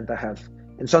is your mental health.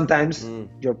 And sometimes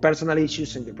your personal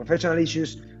issues and your professional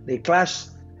issues, they clash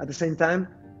at the same time,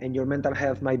 and your mental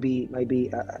health might be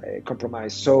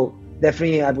compromised. So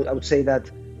definitely I would say that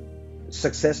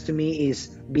success to me is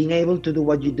being able to do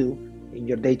what you do in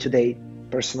your day-to-day,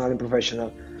 personal and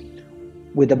professional,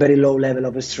 with a very low level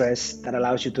of stress that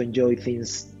allows you to enjoy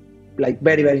things like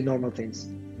very, very normal things.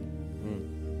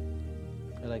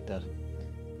 I like that.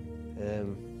 I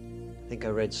think I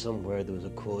read somewhere there was a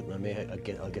quote, and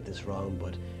I'll get this wrong,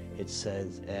 but it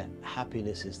says,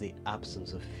 "Happiness is the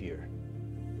absence of fear."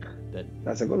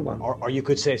 That's a good one. Or you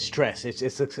could say stress. It's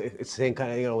the same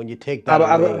kind of, when you take that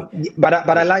away. But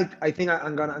I think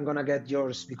I'm gonna get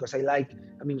yours, because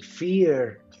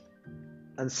fear,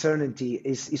 uncertainty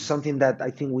is something that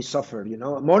I think we suffer,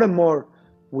 more and more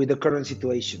with the current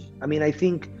situation. I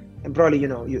think, and probably,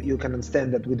 you can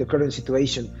understand that with the current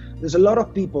situation, there's a lot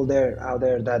of people out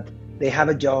there that they have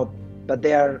a job, but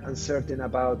they are uncertain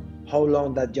about how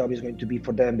long that job is going to be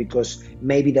for them, because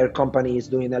maybe their company is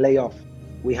doing a layoff.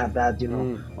 We have that,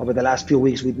 over the last few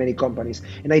weeks with many companies.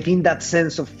 And I think that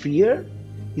sense of fear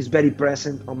is very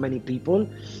present on many people.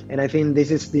 And I think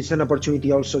this is an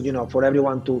opportunity also, for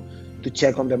everyone to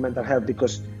check on their mental health,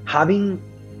 because having,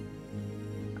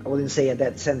 I wouldn't say a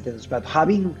dead sentence, but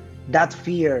having that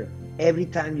fear every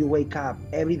time you wake up,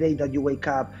 every day that you wake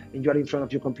up and you're in front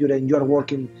of your computer and you're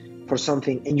working for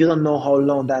something and you don't know how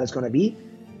long that is going to be,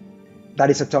 that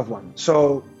is a tough one.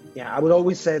 So yeah, I would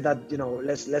always say that,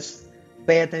 let's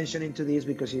pay attention into this,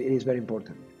 because it is very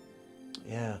important.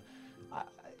 Yeah.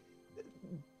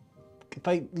 If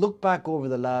I look back over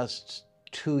the last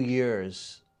 2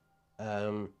 years,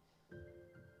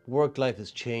 work life has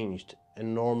changed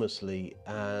enormously,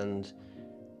 and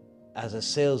as a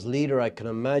sales leader, I can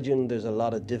imagine there's a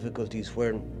lot of difficulties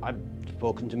where I've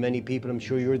spoken to many people, I'm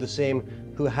sure you're the same,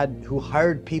 who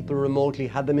hired people remotely,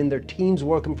 had them in their teams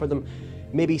working for them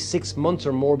maybe 6 months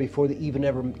or more before they even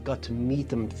ever got to meet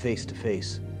them face to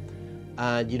face.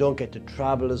 And you don't get to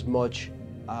travel as much.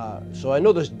 So I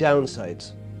know there's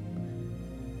downsides.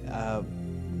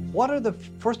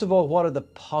 First of all, what are the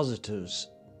positives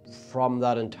from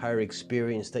that entire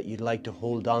experience that you'd like to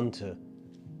hold on to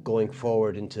going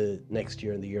forward into next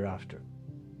year and the year after?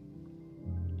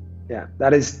 Yeah,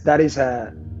 that is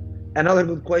another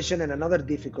good question, and another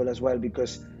difficult as well,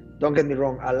 because don't get me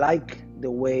wrong, I like the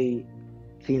way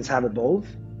things have evolved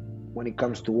when it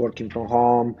comes to working from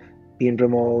home, being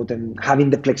remote, and having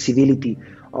the flexibility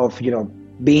of,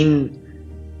 being,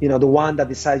 the one that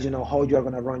decides, how you are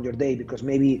going to run your day, because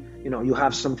maybe, you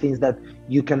have some things that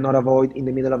you cannot avoid in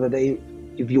the middle of the day.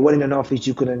 If you were in an office,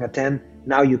 you couldn't attend.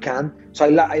 Now you can. So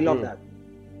I love that.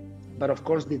 But of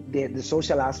course, the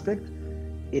social aspect,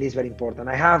 it is very important.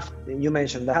 You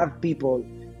mentioned, I have people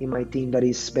in my team that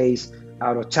is based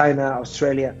out of China,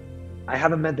 Australia. I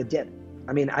haven't met them yet.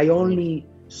 I only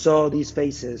saw these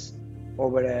faces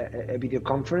over a video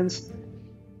conference.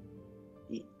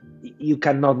 You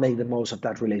cannot make the most of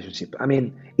that relationship.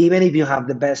 Even if you have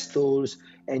the best tools,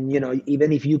 and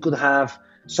even if you could have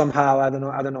somehow, I don't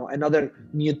know, another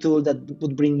new tool that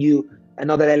would bring you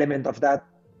another element of that,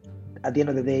 at the end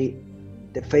of the day,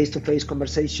 the face-to-face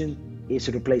conversation is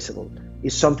irreplaceable.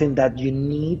 It's something that you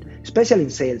need, especially in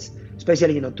sales,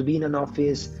 especially, to be in an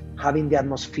office, having the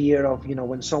atmosphere of,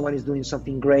 when someone is doing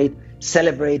something great,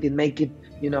 celebrate it, make it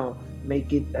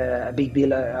a big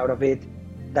deal out of it.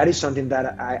 That is something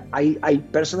that I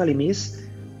personally miss,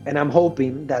 and I'm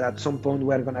hoping that at some point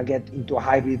we're going to get into a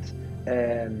hybrid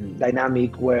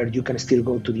dynamic where you can still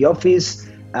go to the office,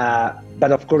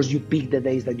 but of course you pick the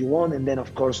days that you want, and then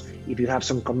of course if you have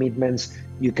some commitments,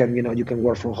 you can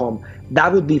work from home.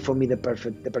 That would be for me the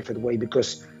perfect way,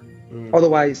 because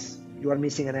otherwise you are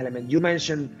missing an element. You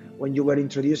mentioned when you were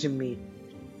introducing me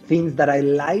things that I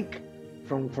like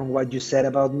from what you said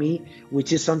about me,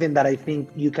 which is something that I think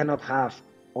you cannot have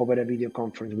over a video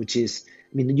conference, which is,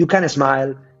 you can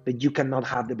smile, but you cannot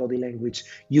have the body language.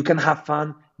 You can have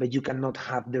fun, but you cannot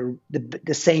have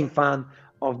the same fun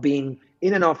of being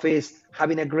in an office,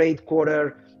 having a great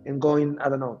quarter, and going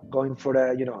for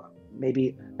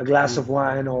maybe a glass of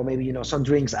wine or maybe, some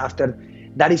drinks after.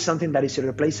 That is something that is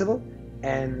irreplaceable.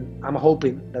 And I'm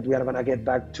hoping that we are going to get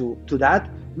back to that.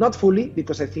 Not fully,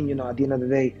 because I think, at the end of the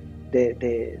day,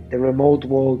 the remote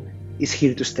world is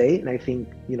here to stay. And I think,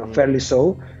 fairly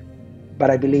so. But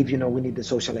I believe, we need the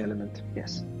social element.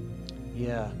 Yes.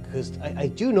 Yeah, because I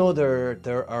do know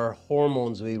there are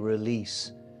hormones we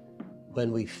release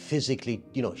when we physically,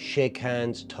 shake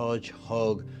hands, touch,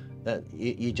 hug, that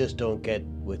you just don't get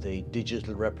with a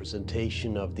digital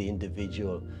representation of the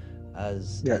individual.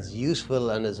 As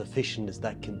useful and as efficient as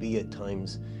that can be at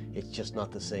times, it's just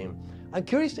not the same. I'm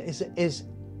curious, is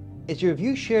your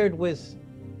view shared with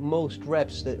most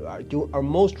reps? Are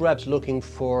most reps looking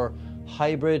for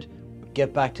hybrid,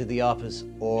 get back to the office,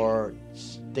 or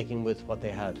sticking with what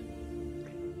they had?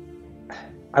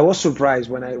 I was surprised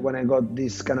when I got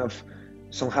these kind of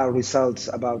somehow results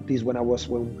about this when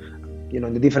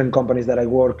in the different companies that I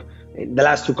work. In the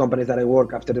last two companies that I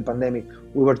work after the pandemic,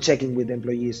 we were checking with the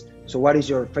employees. So what is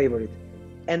your favorite?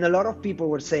 And a lot of people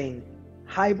were saying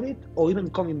hybrid or even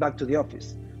coming back to the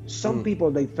office. Some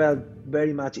people, they felt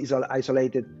very much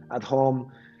isolated at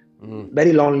home,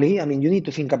 very lonely. I mean, you need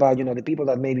to think about, the people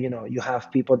that maybe, you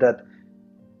have people that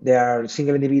they are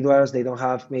single individuals, they don't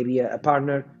have maybe a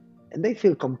partner, and they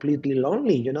feel completely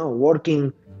lonely,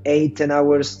 working 8-10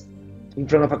 hours in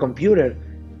front of a computer.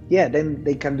 Yeah, then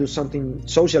they can do something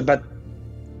social, but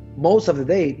most of the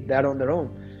day they're on their own.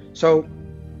 So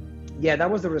yeah, that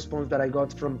was the response that I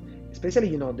got from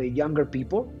especially, the younger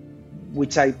people,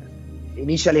 which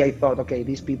initially I thought, okay,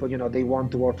 these people, they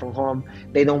want to work from home.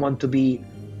 They don't want to be,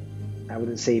 I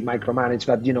wouldn't say micromanaged,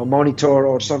 but, monitor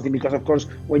or something, because of course,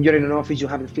 when you're in an office, you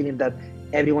have a feeling that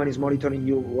everyone is monitoring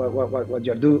you, what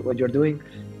you're doing.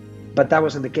 But that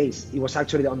wasn't the case. It was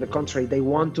actually on the contrary. They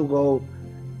want to go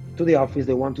to the office,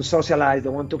 they want to socialize, they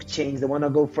want to exchange, they want to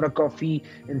go for a coffee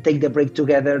and take the break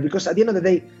together. Because at the end of the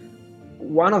day,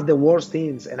 one of the worst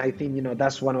things, and I think,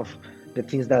 that's one of the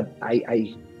things that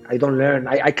I don't learn,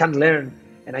 I can't learn,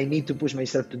 and I need to push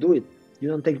myself to do it. You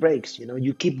don't take breaks,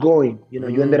 you keep going, you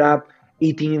ended up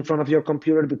eating in front of your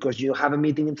computer because you have a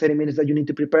meeting in 30 minutes that you need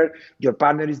to prepare. Your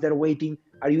partner is there waiting.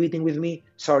 Are you eating with me?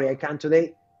 Sorry, I can't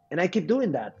today. And I keep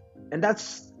doing that. And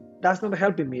that's not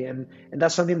helping me. And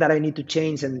that's something that I need to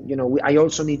change. And, I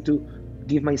also need to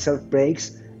give myself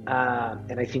breaks.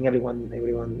 And I think everyone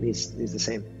is the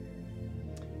same.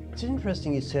 It's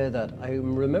interesting you say that. I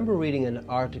remember reading an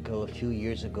article a few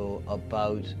years ago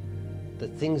about the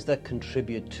things that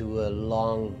contribute to a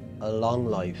long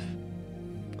life.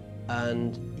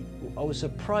 And I was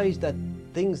surprised that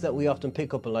things that we often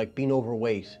pick up, like being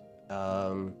overweight,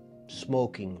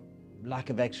 smoking, lack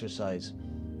of exercise,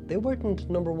 they weren't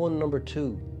number one, number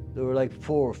two. They were like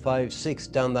 4, 5, 6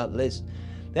 down that list.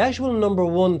 The actual number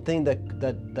one thing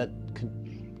that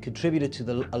contributed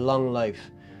to a long life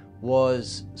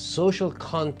was social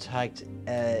contact,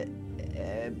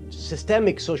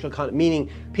 systemic social contact, meaning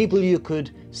people you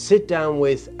could sit down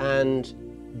with and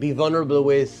be vulnerable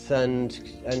with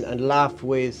and laugh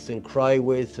with and cry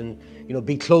with and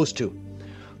be close to.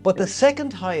 But the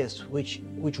second highest, which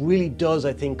really does,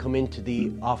 I think, come into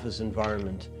the office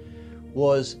environment,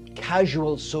 was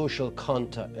casual social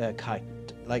contact.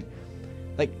 Like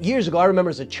years ago, I remember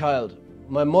as a child,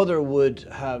 my mother would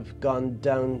have gone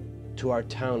down to our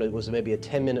town. It was maybe a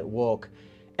 10-minute walk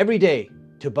every day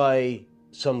to buy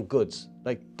some goods.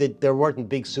 Like there weren't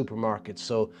big supermarkets,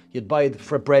 so you'd buy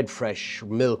bread fresh,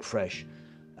 milk fresh,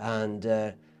 and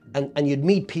you'd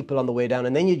meet people on the way down,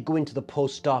 and then you'd go into the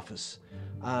post office,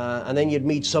 and then you'd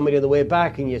meet somebody on the way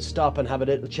back, and you'd stop and have a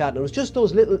little chat. And it was just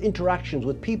those little interactions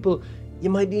with people you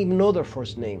might even know their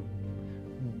first name,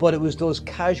 but it was those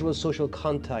casual social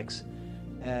contacts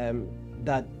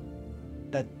that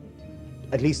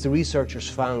at least the researchers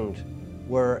found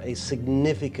were a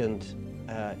significant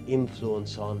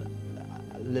influence on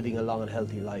living a long and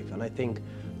healthy life. And I think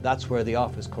that's where the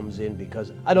office comes in,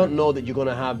 because I don't know that you're going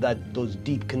to have those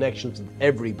deep connections with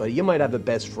everybody. You might have a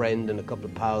best friend and a couple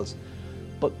of pals,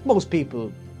 but most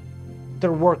people,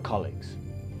 they're work colleagues.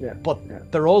 Yeah.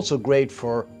 But they're also great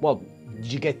for, well,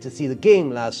 did you get to see the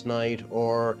game last night,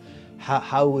 or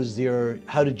how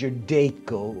did your date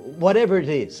go? Whatever it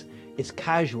is, it's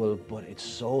casual, but it's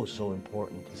so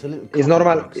important. It's a little. It's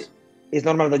normal. It's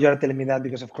normal that you are telling me that,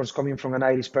 because of course, coming from an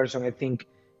Irish person, I think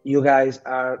you guys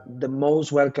are the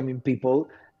most welcoming people.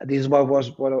 This is what was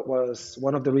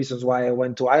one of the reasons why I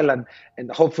went to Ireland,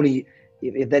 and hopefully,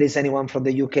 if there is anyone from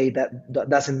the UK that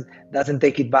doesn't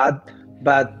take it bad.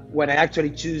 But when I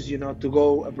actually choose, to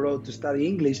go abroad to study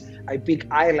English, I pick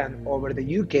Ireland over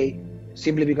the UK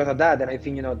simply because of that. And I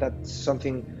think, that's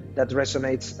something that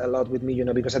resonates a lot with me,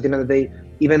 because at the end of the day,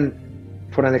 even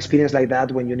for an experience like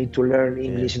that, when you need to learn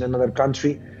English in another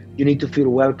country, you need to feel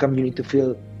welcome. You need to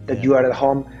feel that you are at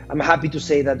home. I'm happy to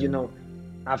say that,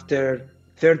 after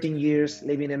 13 years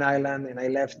living in Ireland, and I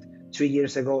left 3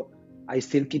 years ago, I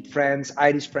still keep friends,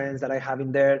 Irish friends that I have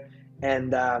in there,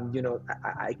 and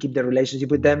I keep the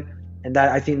relationship with them, and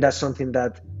that I think that's something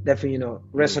that definitely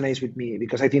resonates with me,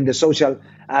 because I think the social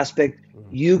aspect,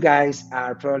 you guys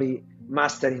are probably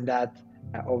mastering that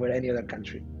over any other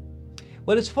country.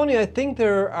 Well, it's funny. I think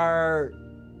there are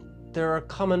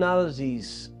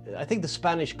commonalities. I think the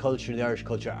Spanish culture, the Irish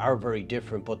culture are very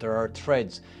different, but there are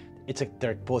threads.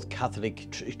 They're both Catholic,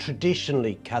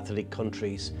 traditionally Catholic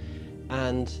countries,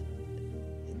 and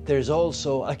there's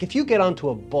also, like, if you get onto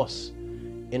a bus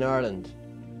in Ireland,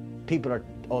 people are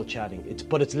all chatting.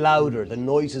 But it's louder. The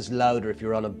noise is louder if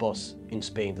you're on a bus in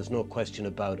Spain. There's no question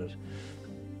about it.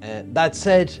 That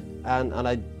said, and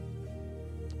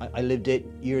I lived 8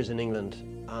 years in England,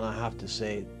 and I have to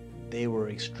say they were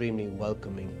extremely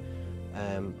welcoming.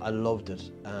 I loved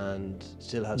it, and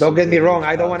still have. Don't get me wrong.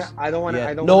 I don't want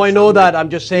to. No, I know that. I'm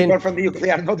just saying. People from the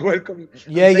UK are not welcoming.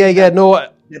 Yeah. No,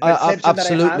 the perception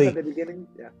absolutely. That I had at the beginning.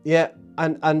 Yeah,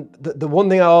 and the one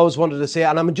thing I always wanted to say,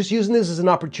 and I'm just using this as an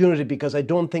opportunity because I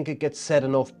don't think it gets said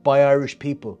enough by Irish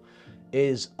people,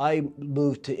 is I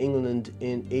moved to England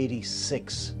in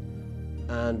 '86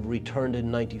 and returned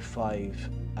in '95.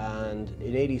 And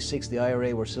in '86, the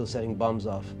IRA were still setting bombs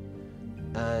off,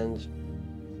 and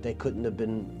they couldn't have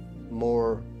been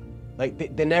more, like,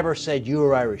 they never said you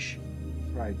were Irish,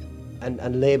 right?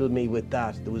 And labeled me with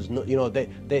that. There was no,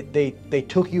 they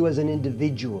took you as an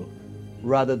individual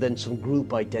rather than some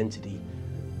group identity,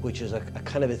 which is a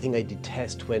kind of a thing I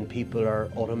detest, when people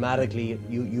are automatically,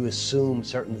 you assume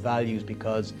certain values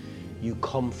because you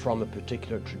come from a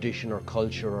particular tradition or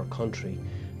culture or country.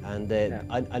 And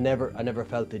I never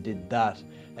felt they did that.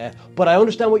 But I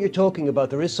understand what you're talking about.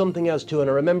 There is something else too. And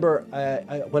I remember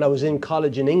when I was in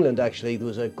college in England, actually, there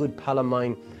was a good pal of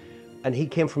mine, and he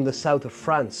came from the south of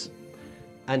France.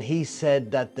 And he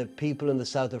said that the people in the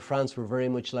south of France were very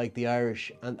much like the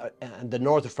Irish, and the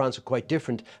north of France were quite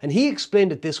different. And he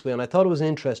explained it this way, and I thought it was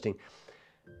interesting.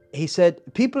 He said,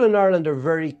 people in Ireland are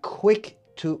very quick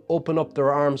to open up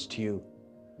their arms to you,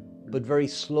 but very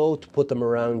slow to put them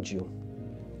around you.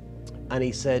 And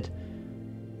he said,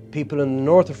 people in the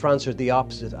north of France are the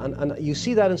opposite. And you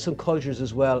see that in some cultures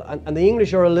as well. And the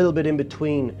English are a little bit in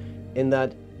between, in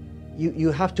that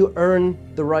you have to earn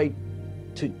the right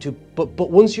but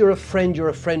once you're a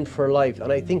friend for life.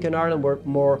 And I think in Ireland we're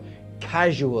more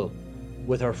casual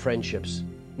with our friendships.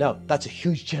 Now, that's a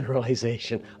huge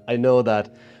generalization, I know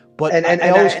that. But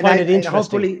I always find it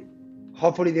interesting.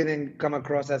 Hopefully didn't come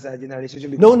across as a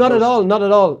generalization. No, not at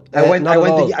all.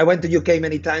 I went to UK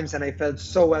many times, and I felt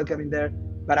so welcome in there.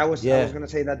 But I was going to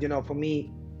say that, for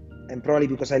me, and probably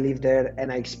because I lived there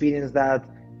and I experienced that,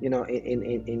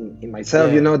 in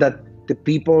myself, that the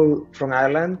people from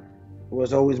Ireland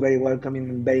was always very welcoming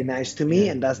and very nice to me,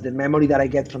 and that's the memory that I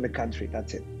get from the country.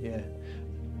 That's it. Yeah.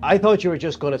 I thought you were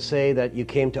just going to say that you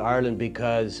came to Ireland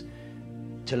because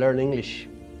to learn English.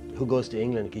 Who goes to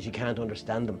England? Because you can't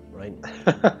understand them, right?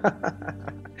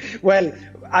 Well,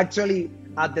 actually,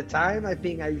 at the time, I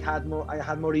think I had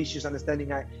more issues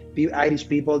understanding Irish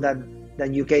people than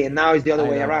UK, and now it's the other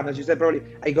way around. As you said, probably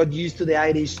I got used to the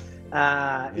Irish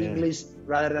English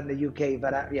rather than the UK.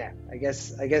 But I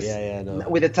guess no.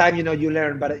 With the time, you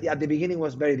learn. But at the beginning, it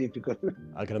was very difficult.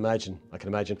 I can imagine.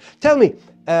 Tell me,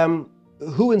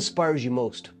 who inspires you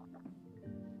most?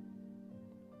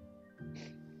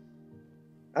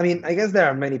 I mean, I guess there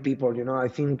are many people, I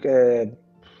think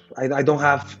I don't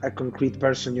have a concrete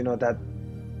person, that,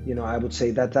 I would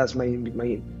say that's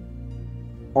my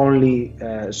only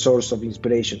source of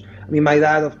inspiration. I mean, my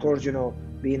dad, of course,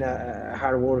 being a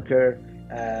hard worker,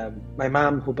 my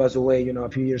mom, who passed away, a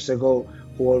few years ago,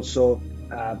 who also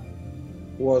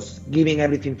was giving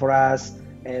everything for us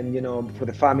and, for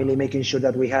the family, making sure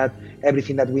that we had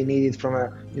everything that we needed from a,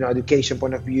 education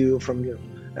point of view, from,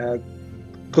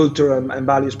 culture and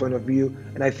values point of view.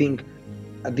 And I think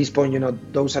at this point,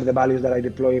 those are the values that I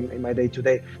deploy in my day to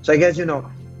day. So I guess,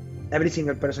 every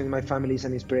single person in my family is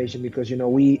an inspiration, because,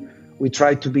 we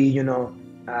try to be,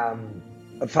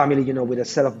 a family, with a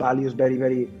set of values, very,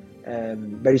 very,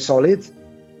 very solid.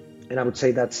 And I would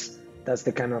say that's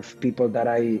the kind of people that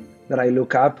I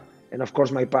look up. And of course,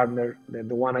 my partner,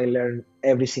 the one I learn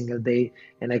every single day,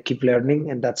 and I keep learning.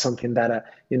 And that's something that,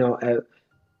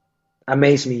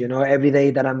 amaze me, every day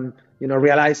that I'm,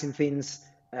 realizing things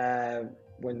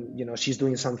when, she's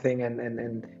doing something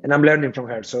and I'm learning from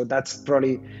her. So that's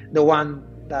probably the one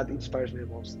that inspires me the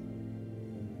most.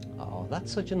 Oh,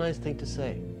 that's such a nice thing to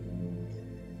say.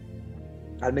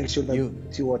 I'll make sure that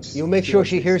she watches. You make sure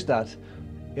she hears that.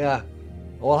 Yeah.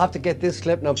 Well, I'll have to get this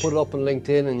clip now, put it up on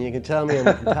LinkedIn, and you can tell me and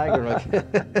we can tag her.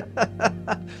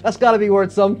 Like. That's got to be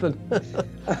worth something.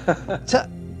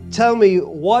 Tell me,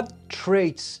 what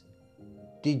traits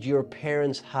did your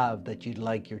parents have that you'd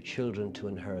like your children to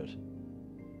inherit?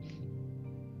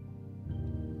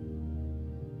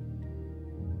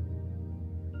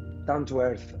 Down to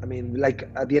earth. I mean, like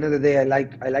at the end of the day, I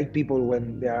like people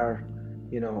when they are,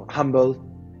 humble,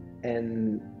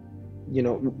 and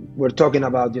we're talking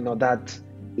about that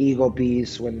ego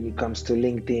piece when it comes to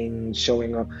LinkedIn,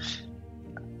 showing up.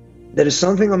 There is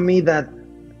something on me that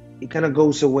it kind of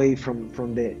goes away from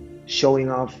the showing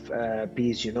off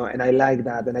piece, and I like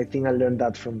that, and I think I learned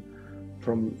that from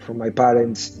my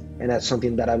parents, and that's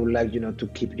something that I would like, to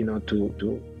keep,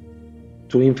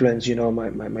 to influence,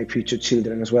 my future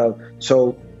children as well.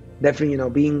 So definitely,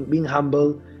 being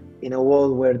humble in a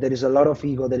world where there is a lot of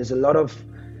ego, there is a lot of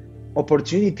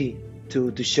opportunity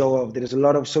to show off. There is a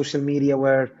lot of social media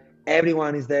where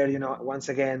everyone is there, once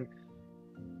again,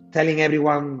 telling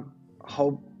everyone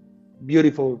how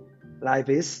beautiful life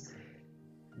is.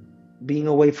 Being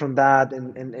away from that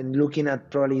and looking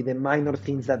at probably the minor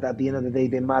things that at the end of the day,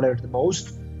 they matter the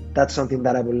most. That's something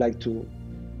that I would like to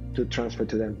transfer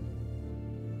to them.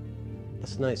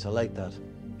 That's nice. I like that.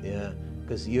 Yeah,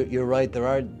 because you're right.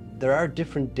 There are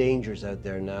different dangers out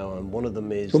there now, and one of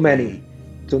them is too many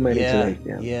yeah,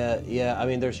 today. Yeah. I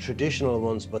mean, there's traditional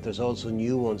ones, but there's also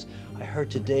new ones. I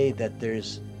heard today that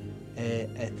there's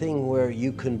a thing where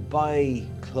you can buy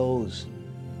clothes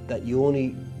that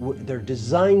they're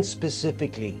designed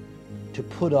specifically to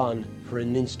put on for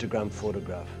an Instagram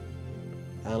photograph.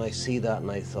 And I see that,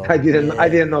 and I thought I didn't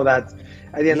know that.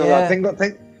 I didn't know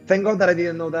that. Thank God that I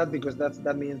didn't know that, because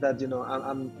that means that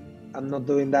I'm not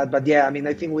doing that. But yeah, I mean,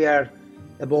 I think we are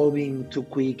evolving too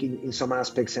quick in some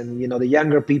aspects, and the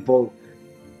younger people,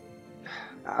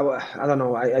 I don't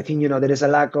know. I think there is a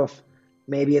lack of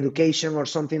maybe education or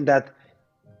something that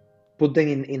put them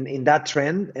in that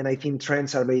trend. And I think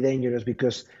trends are very dangerous,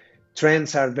 because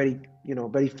trends are very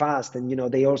very fast, and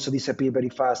they also disappear very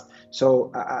fast.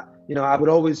 So I would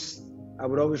always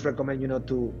recommend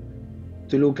to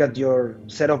look at your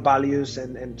set of values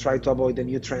and try to avoid the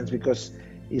new trends, because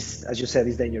it's, as you said,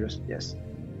 it's dangerous. Yes.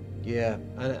 Yeah,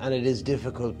 and it is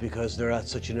difficult because they're at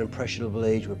such an impressionable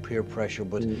age with peer pressure.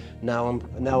 But now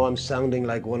I'm sounding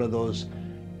like one of those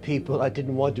people I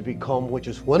didn't want to become, which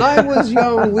is when I was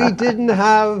young, we didn't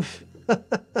have.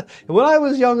 When I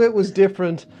was young, it was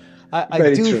different.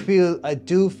 I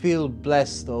do feel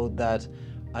blessed though that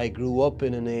I grew up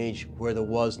in an age where there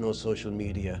was no social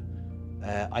media.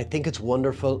 I think it's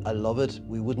wonderful. I love it.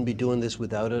 We wouldn't be doing this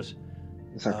without it.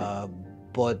 Exactly.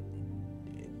 But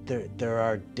there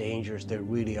are dangers. There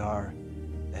really are.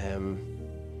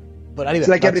 But anyway, it's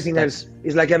like everything else.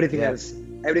 It's like everything else.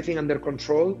 Everything under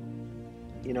control,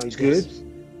 is good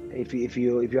if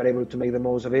you are able to make the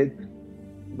most of it.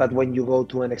 But when you go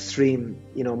to an extreme,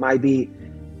 might be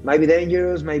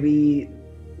dangerous.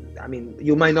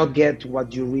 You might not get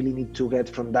what you really need to get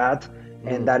from that,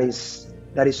 and that is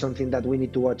something that we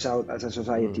need to watch out as a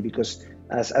society, because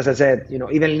as I said,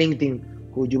 even LinkedIn,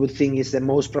 who you would think is the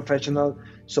most professional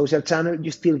social channel,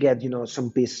 you still get,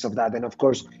 some pieces of that. And of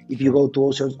course, if you go to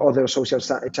also other social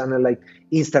channel like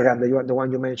Instagram, the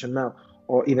one you mentioned now,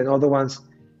 or even other ones,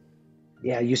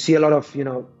 you see a lot of,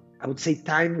 I would say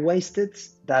time wasted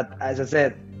that, as I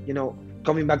said,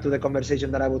 coming back to the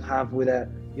conversation that I would have with a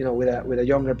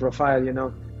younger profile,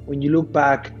 when you look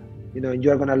back, and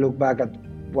you're going to look back at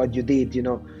what you did,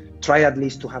 try at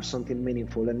least to have something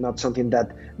meaningful and not something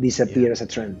that disappears as a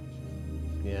trend.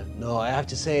 Yeah, no, I have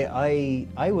to say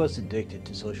I was addicted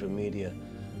to social media,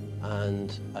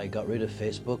 and I got rid of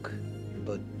Facebook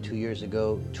about 2 years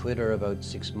ago, Twitter about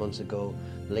 6 months ago,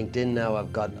 LinkedIn now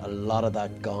I've got a lot of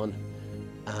that gone,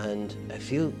 and I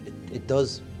feel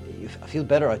I feel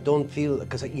better. I don't feel,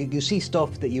 because you see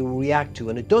stuff that you react to,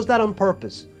 and it does that on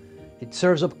purpose. It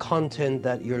serves up content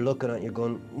that you're looking at and you're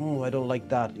going, I don't like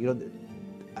that,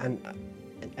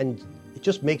 and it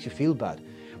just makes you feel bad.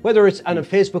 Whether it's, and on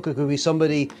Facebook it could be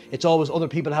somebody, it's always other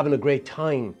people having a great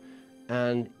time,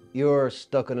 and you're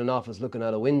stuck in an office looking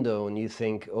out a window and you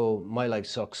think, oh, my life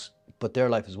sucks, but their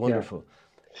life is wonderful.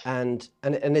 Yeah. And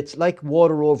it's like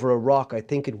water over a rock. I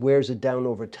think it wears it down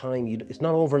over time. It's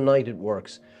not overnight it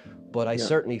works, but I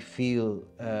certainly feel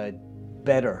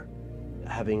better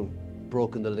having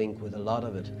broken the link with a lot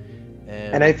of it.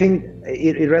 And I think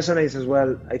it resonates as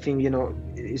well. I think,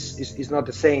 it's not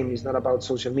the same. It's not about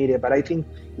social media, but I think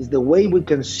it's the way we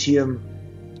consume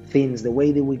things, the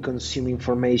way that we consume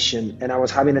information. And I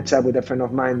was having a chat with a friend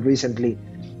of mine recently,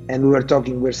 and we were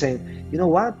talking, we were saying, you know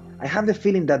what? I have the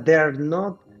feeling that there are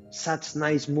not such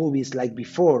nice movies like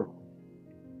before.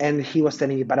 And he was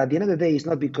telling me, but at the end of the day, it's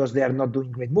not because they are not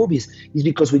doing great movies, it's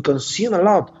because we consume a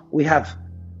lot. We have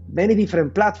many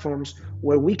different platforms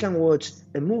where we can watch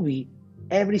a movie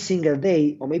every single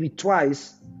day or maybe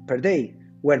twice per day,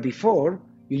 where before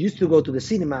you used to go to the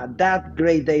cinema that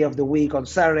great day of the week on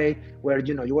Saturday, where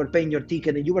you were paying your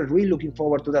ticket and you were really looking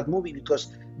forward to that movie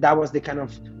because that was the kind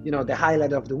of the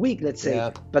highlight of the week, let's say.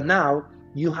 Yeah. But now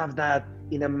you have that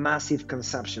in a massive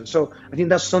consumption. So I think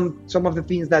that's some of the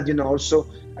things that also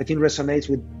I think resonates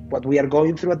with what we are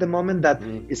going through at the moment. That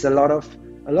is a lot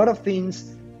of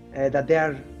things that they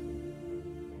are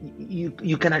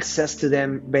you can access to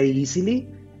them very easily,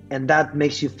 and that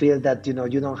makes you feel that you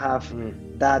don't have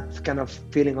that kind of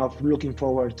feeling of looking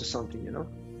forward to something.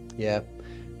 Yeah.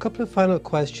 A couple of final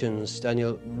questions,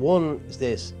 Daniel. One is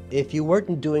this: if you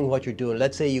weren't doing what you're doing,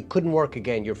 let's say you couldn't work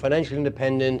again, you're financially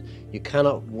independent, you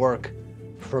cannot work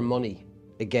for money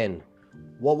again,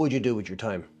 what would you do with your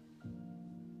time?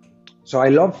 So I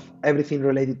love everything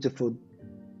related to food,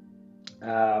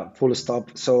 full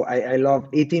stop. So I love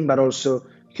eating, but also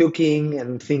cooking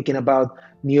and thinking about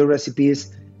new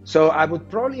recipes. So I would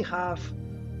probably have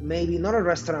maybe not a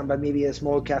restaurant, but maybe a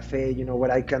small cafe,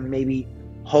 where I can maybe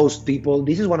host people.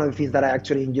 This is one of the things that I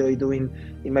actually enjoy doing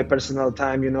in my personal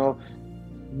time,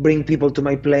 bring people to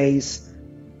my place,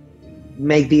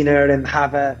 make dinner and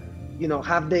have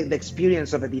the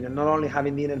experience of a dinner, not only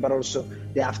having dinner, but also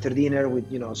the after dinner with,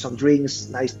 some drinks,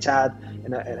 nice chat,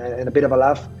 and a bit of a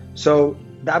laugh. So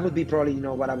that would be probably,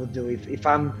 what I would do if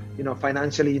I'm,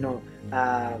 financially,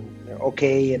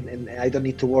 okay, and I don't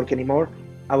need to work anymore.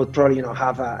 I would probably,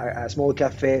 have a small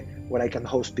cafe where I can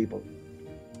host people.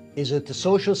 Is it the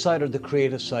social side or the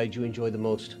creative side you enjoy the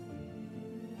most?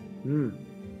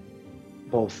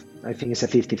 Both. I think it's a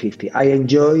 50-50. I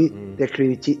enjoy the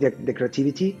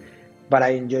creativity, but I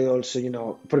enjoy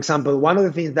also, for example, one of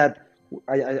the things that,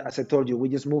 as I told you, we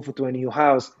just moved to a new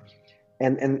house,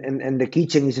 and the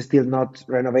kitchen is still not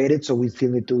renovated, so we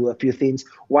still need to do a few things.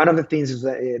 One of the things is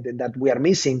that we are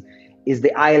missing is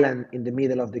the island in the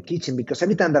middle of the kitchen, because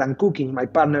every time that I'm cooking, my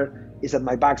partner is at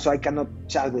my back, so I cannot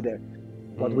chat with her.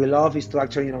 What we love is to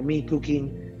actually, me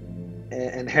cooking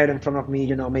and her in front of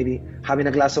me, maybe having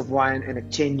a glass of wine and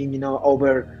exchanging,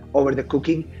 over the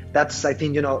cooking. That's, I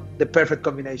think, the perfect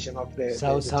combination of the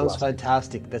Sounds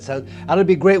fantastic. That'll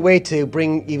be a great way to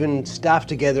bring even staff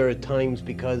together at times,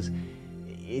 because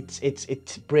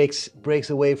it breaks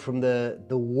away from the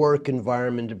work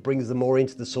environment. It brings them more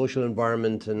into the social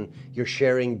environment, and you're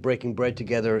sharing, breaking bread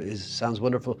together. Sounds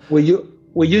wonderful.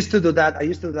 We used to do that. I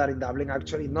used to do that in Dublin,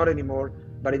 actually, not anymore.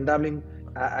 But in Dublin,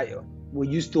 we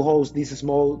used to host this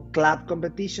small club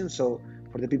competition. So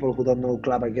for the people who don't know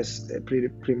club, I guess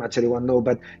pretty much everyone know.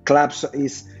 But clubs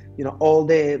is, all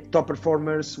the top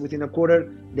performers within a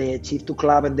quarter, they achieve to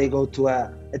club and they go to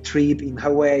a trip in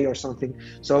Hawaii or something.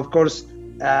 So of course,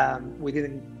 we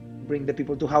didn't bring the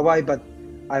people to Hawaii, but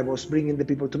I was bringing the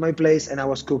people to my place and I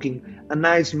was cooking a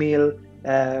nice meal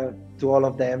to all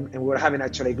of them, and we were having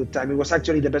actually a good time. It was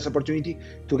actually the best opportunity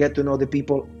to get to know the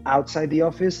people outside the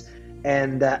office,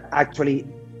 and actually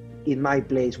in my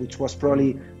place, which was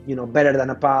probably better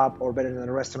than a pub or better than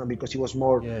a restaurant, because it was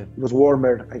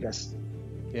warmer, I guess.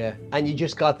 Yeah, and you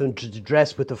just got them to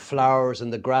dress with the flowers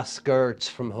and the grass skirts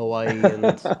from Hawaii.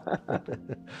 And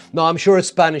no, I'm sure it's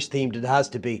Spanish themed. It has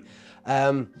to be.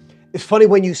 It's funny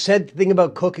when you said the thing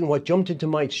about cooking. What jumped into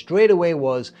mind straight away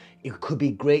was it could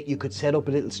be great. You could set up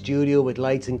a little studio with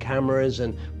lights and cameras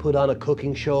and put on a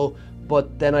cooking show.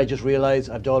 But then I just realized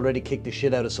I've already kicked the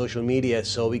shit out of social media,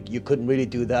 so you couldn't really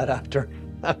do that after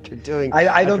doing.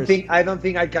 I don't think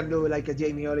I can do like a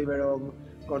Jamie Oliver or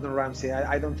Gordon Ramsay.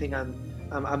 I don't think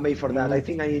I'm made for that. I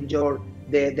think I enjoy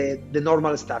the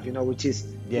normal stuff, which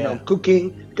is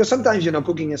cooking, because sometimes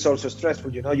cooking is also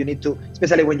stressful. You need to,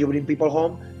 especially when you bring people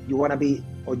home, you want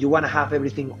to have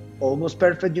everything almost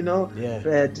perfect,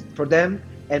 for them.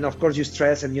 And of course you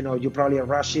stress, and you probably are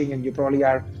rushing, and you probably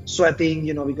are sweating,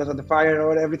 because of the fire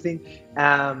or everything.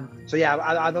 So yeah,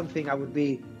 I don't think I would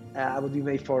be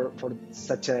made for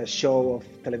such a show of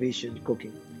television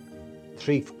cooking.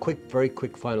 Three very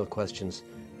quick final questions.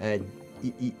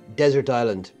 Desert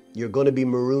island. You're going to be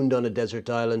marooned on a desert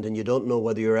island, and you don't know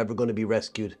whether you're ever going to be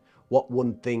rescued. What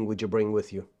one thing would you bring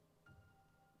with you?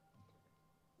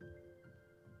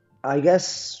 I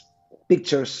guess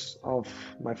pictures of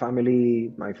my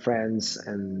family, my friends,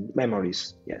 and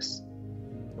memories. Yes.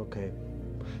 Okay.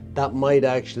 That might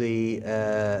actually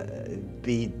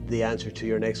be the answer to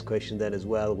your next question then as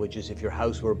well, which is if your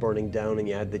house were burning down and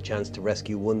you had the chance to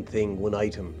rescue one thing, one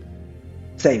item,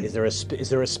 Same. is there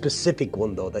a specific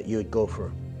one though that you would go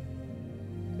for?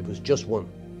 If it was just one.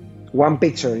 One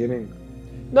picture, you mean?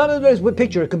 Not as with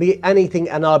picture, it could be anything,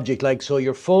 an object, like so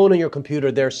your phone and your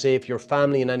computer, they're safe, your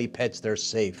family and any pets, they're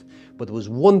safe. But there was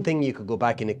one thing you could go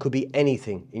back in, it could be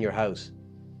anything in your house.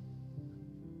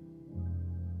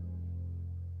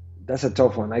 That's a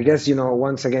tough one. I guess,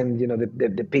 once again,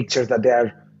 the pictures that they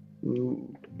are,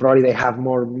 probably they have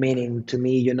more meaning to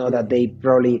me, that they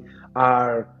probably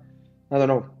are, I don't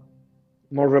know,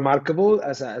 more remarkable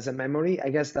as a memory. I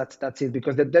guess that's it,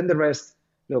 because then the rest,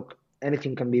 look,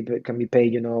 anything can be paid,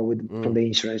 from the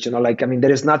insurance, like, I mean,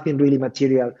 there is nothing really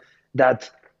material that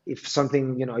if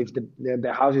something, if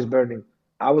the house is burning,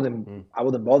 I wouldn't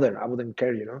bother. I wouldn't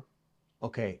care.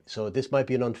 Okay, so this might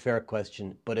be an unfair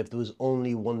question, but if there was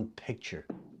only one picture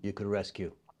you could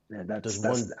rescue, Yeah, does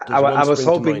that's one I was spring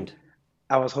to hoping mind?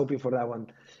 I was hoping for that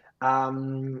one.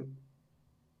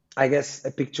 I guess a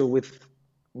picture with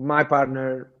my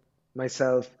partner,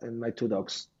 myself, and my two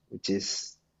dogs, which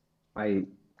is my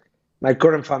my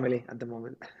current family at the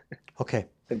moment. Okay,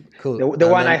 The, cool. the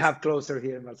And one I then have closer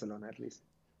here in Barcelona, at least.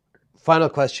 final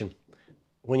question.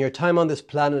 When your time on this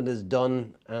planet is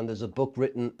done and there's a book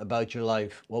written about your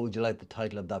life, what would you like the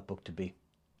title of that book to be?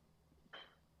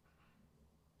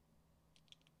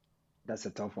 That's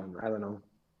a tough one. I don't know.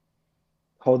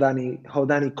 How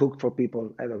Danny cooked for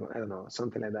people. I don't know.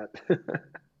 Something like that.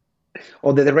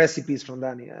 Or the recipes from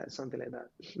Danny. Something like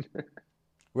that.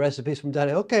 Recipes from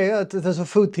Daniel. Okay, there's a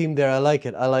food theme there. I like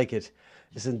it. I like it.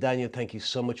 Listen, Daniel, thank you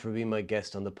so much for being my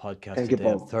guest on the podcast Thank you, today.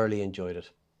 I've Paul. thoroughly enjoyed it.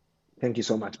 Thank you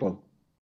so much, Paul.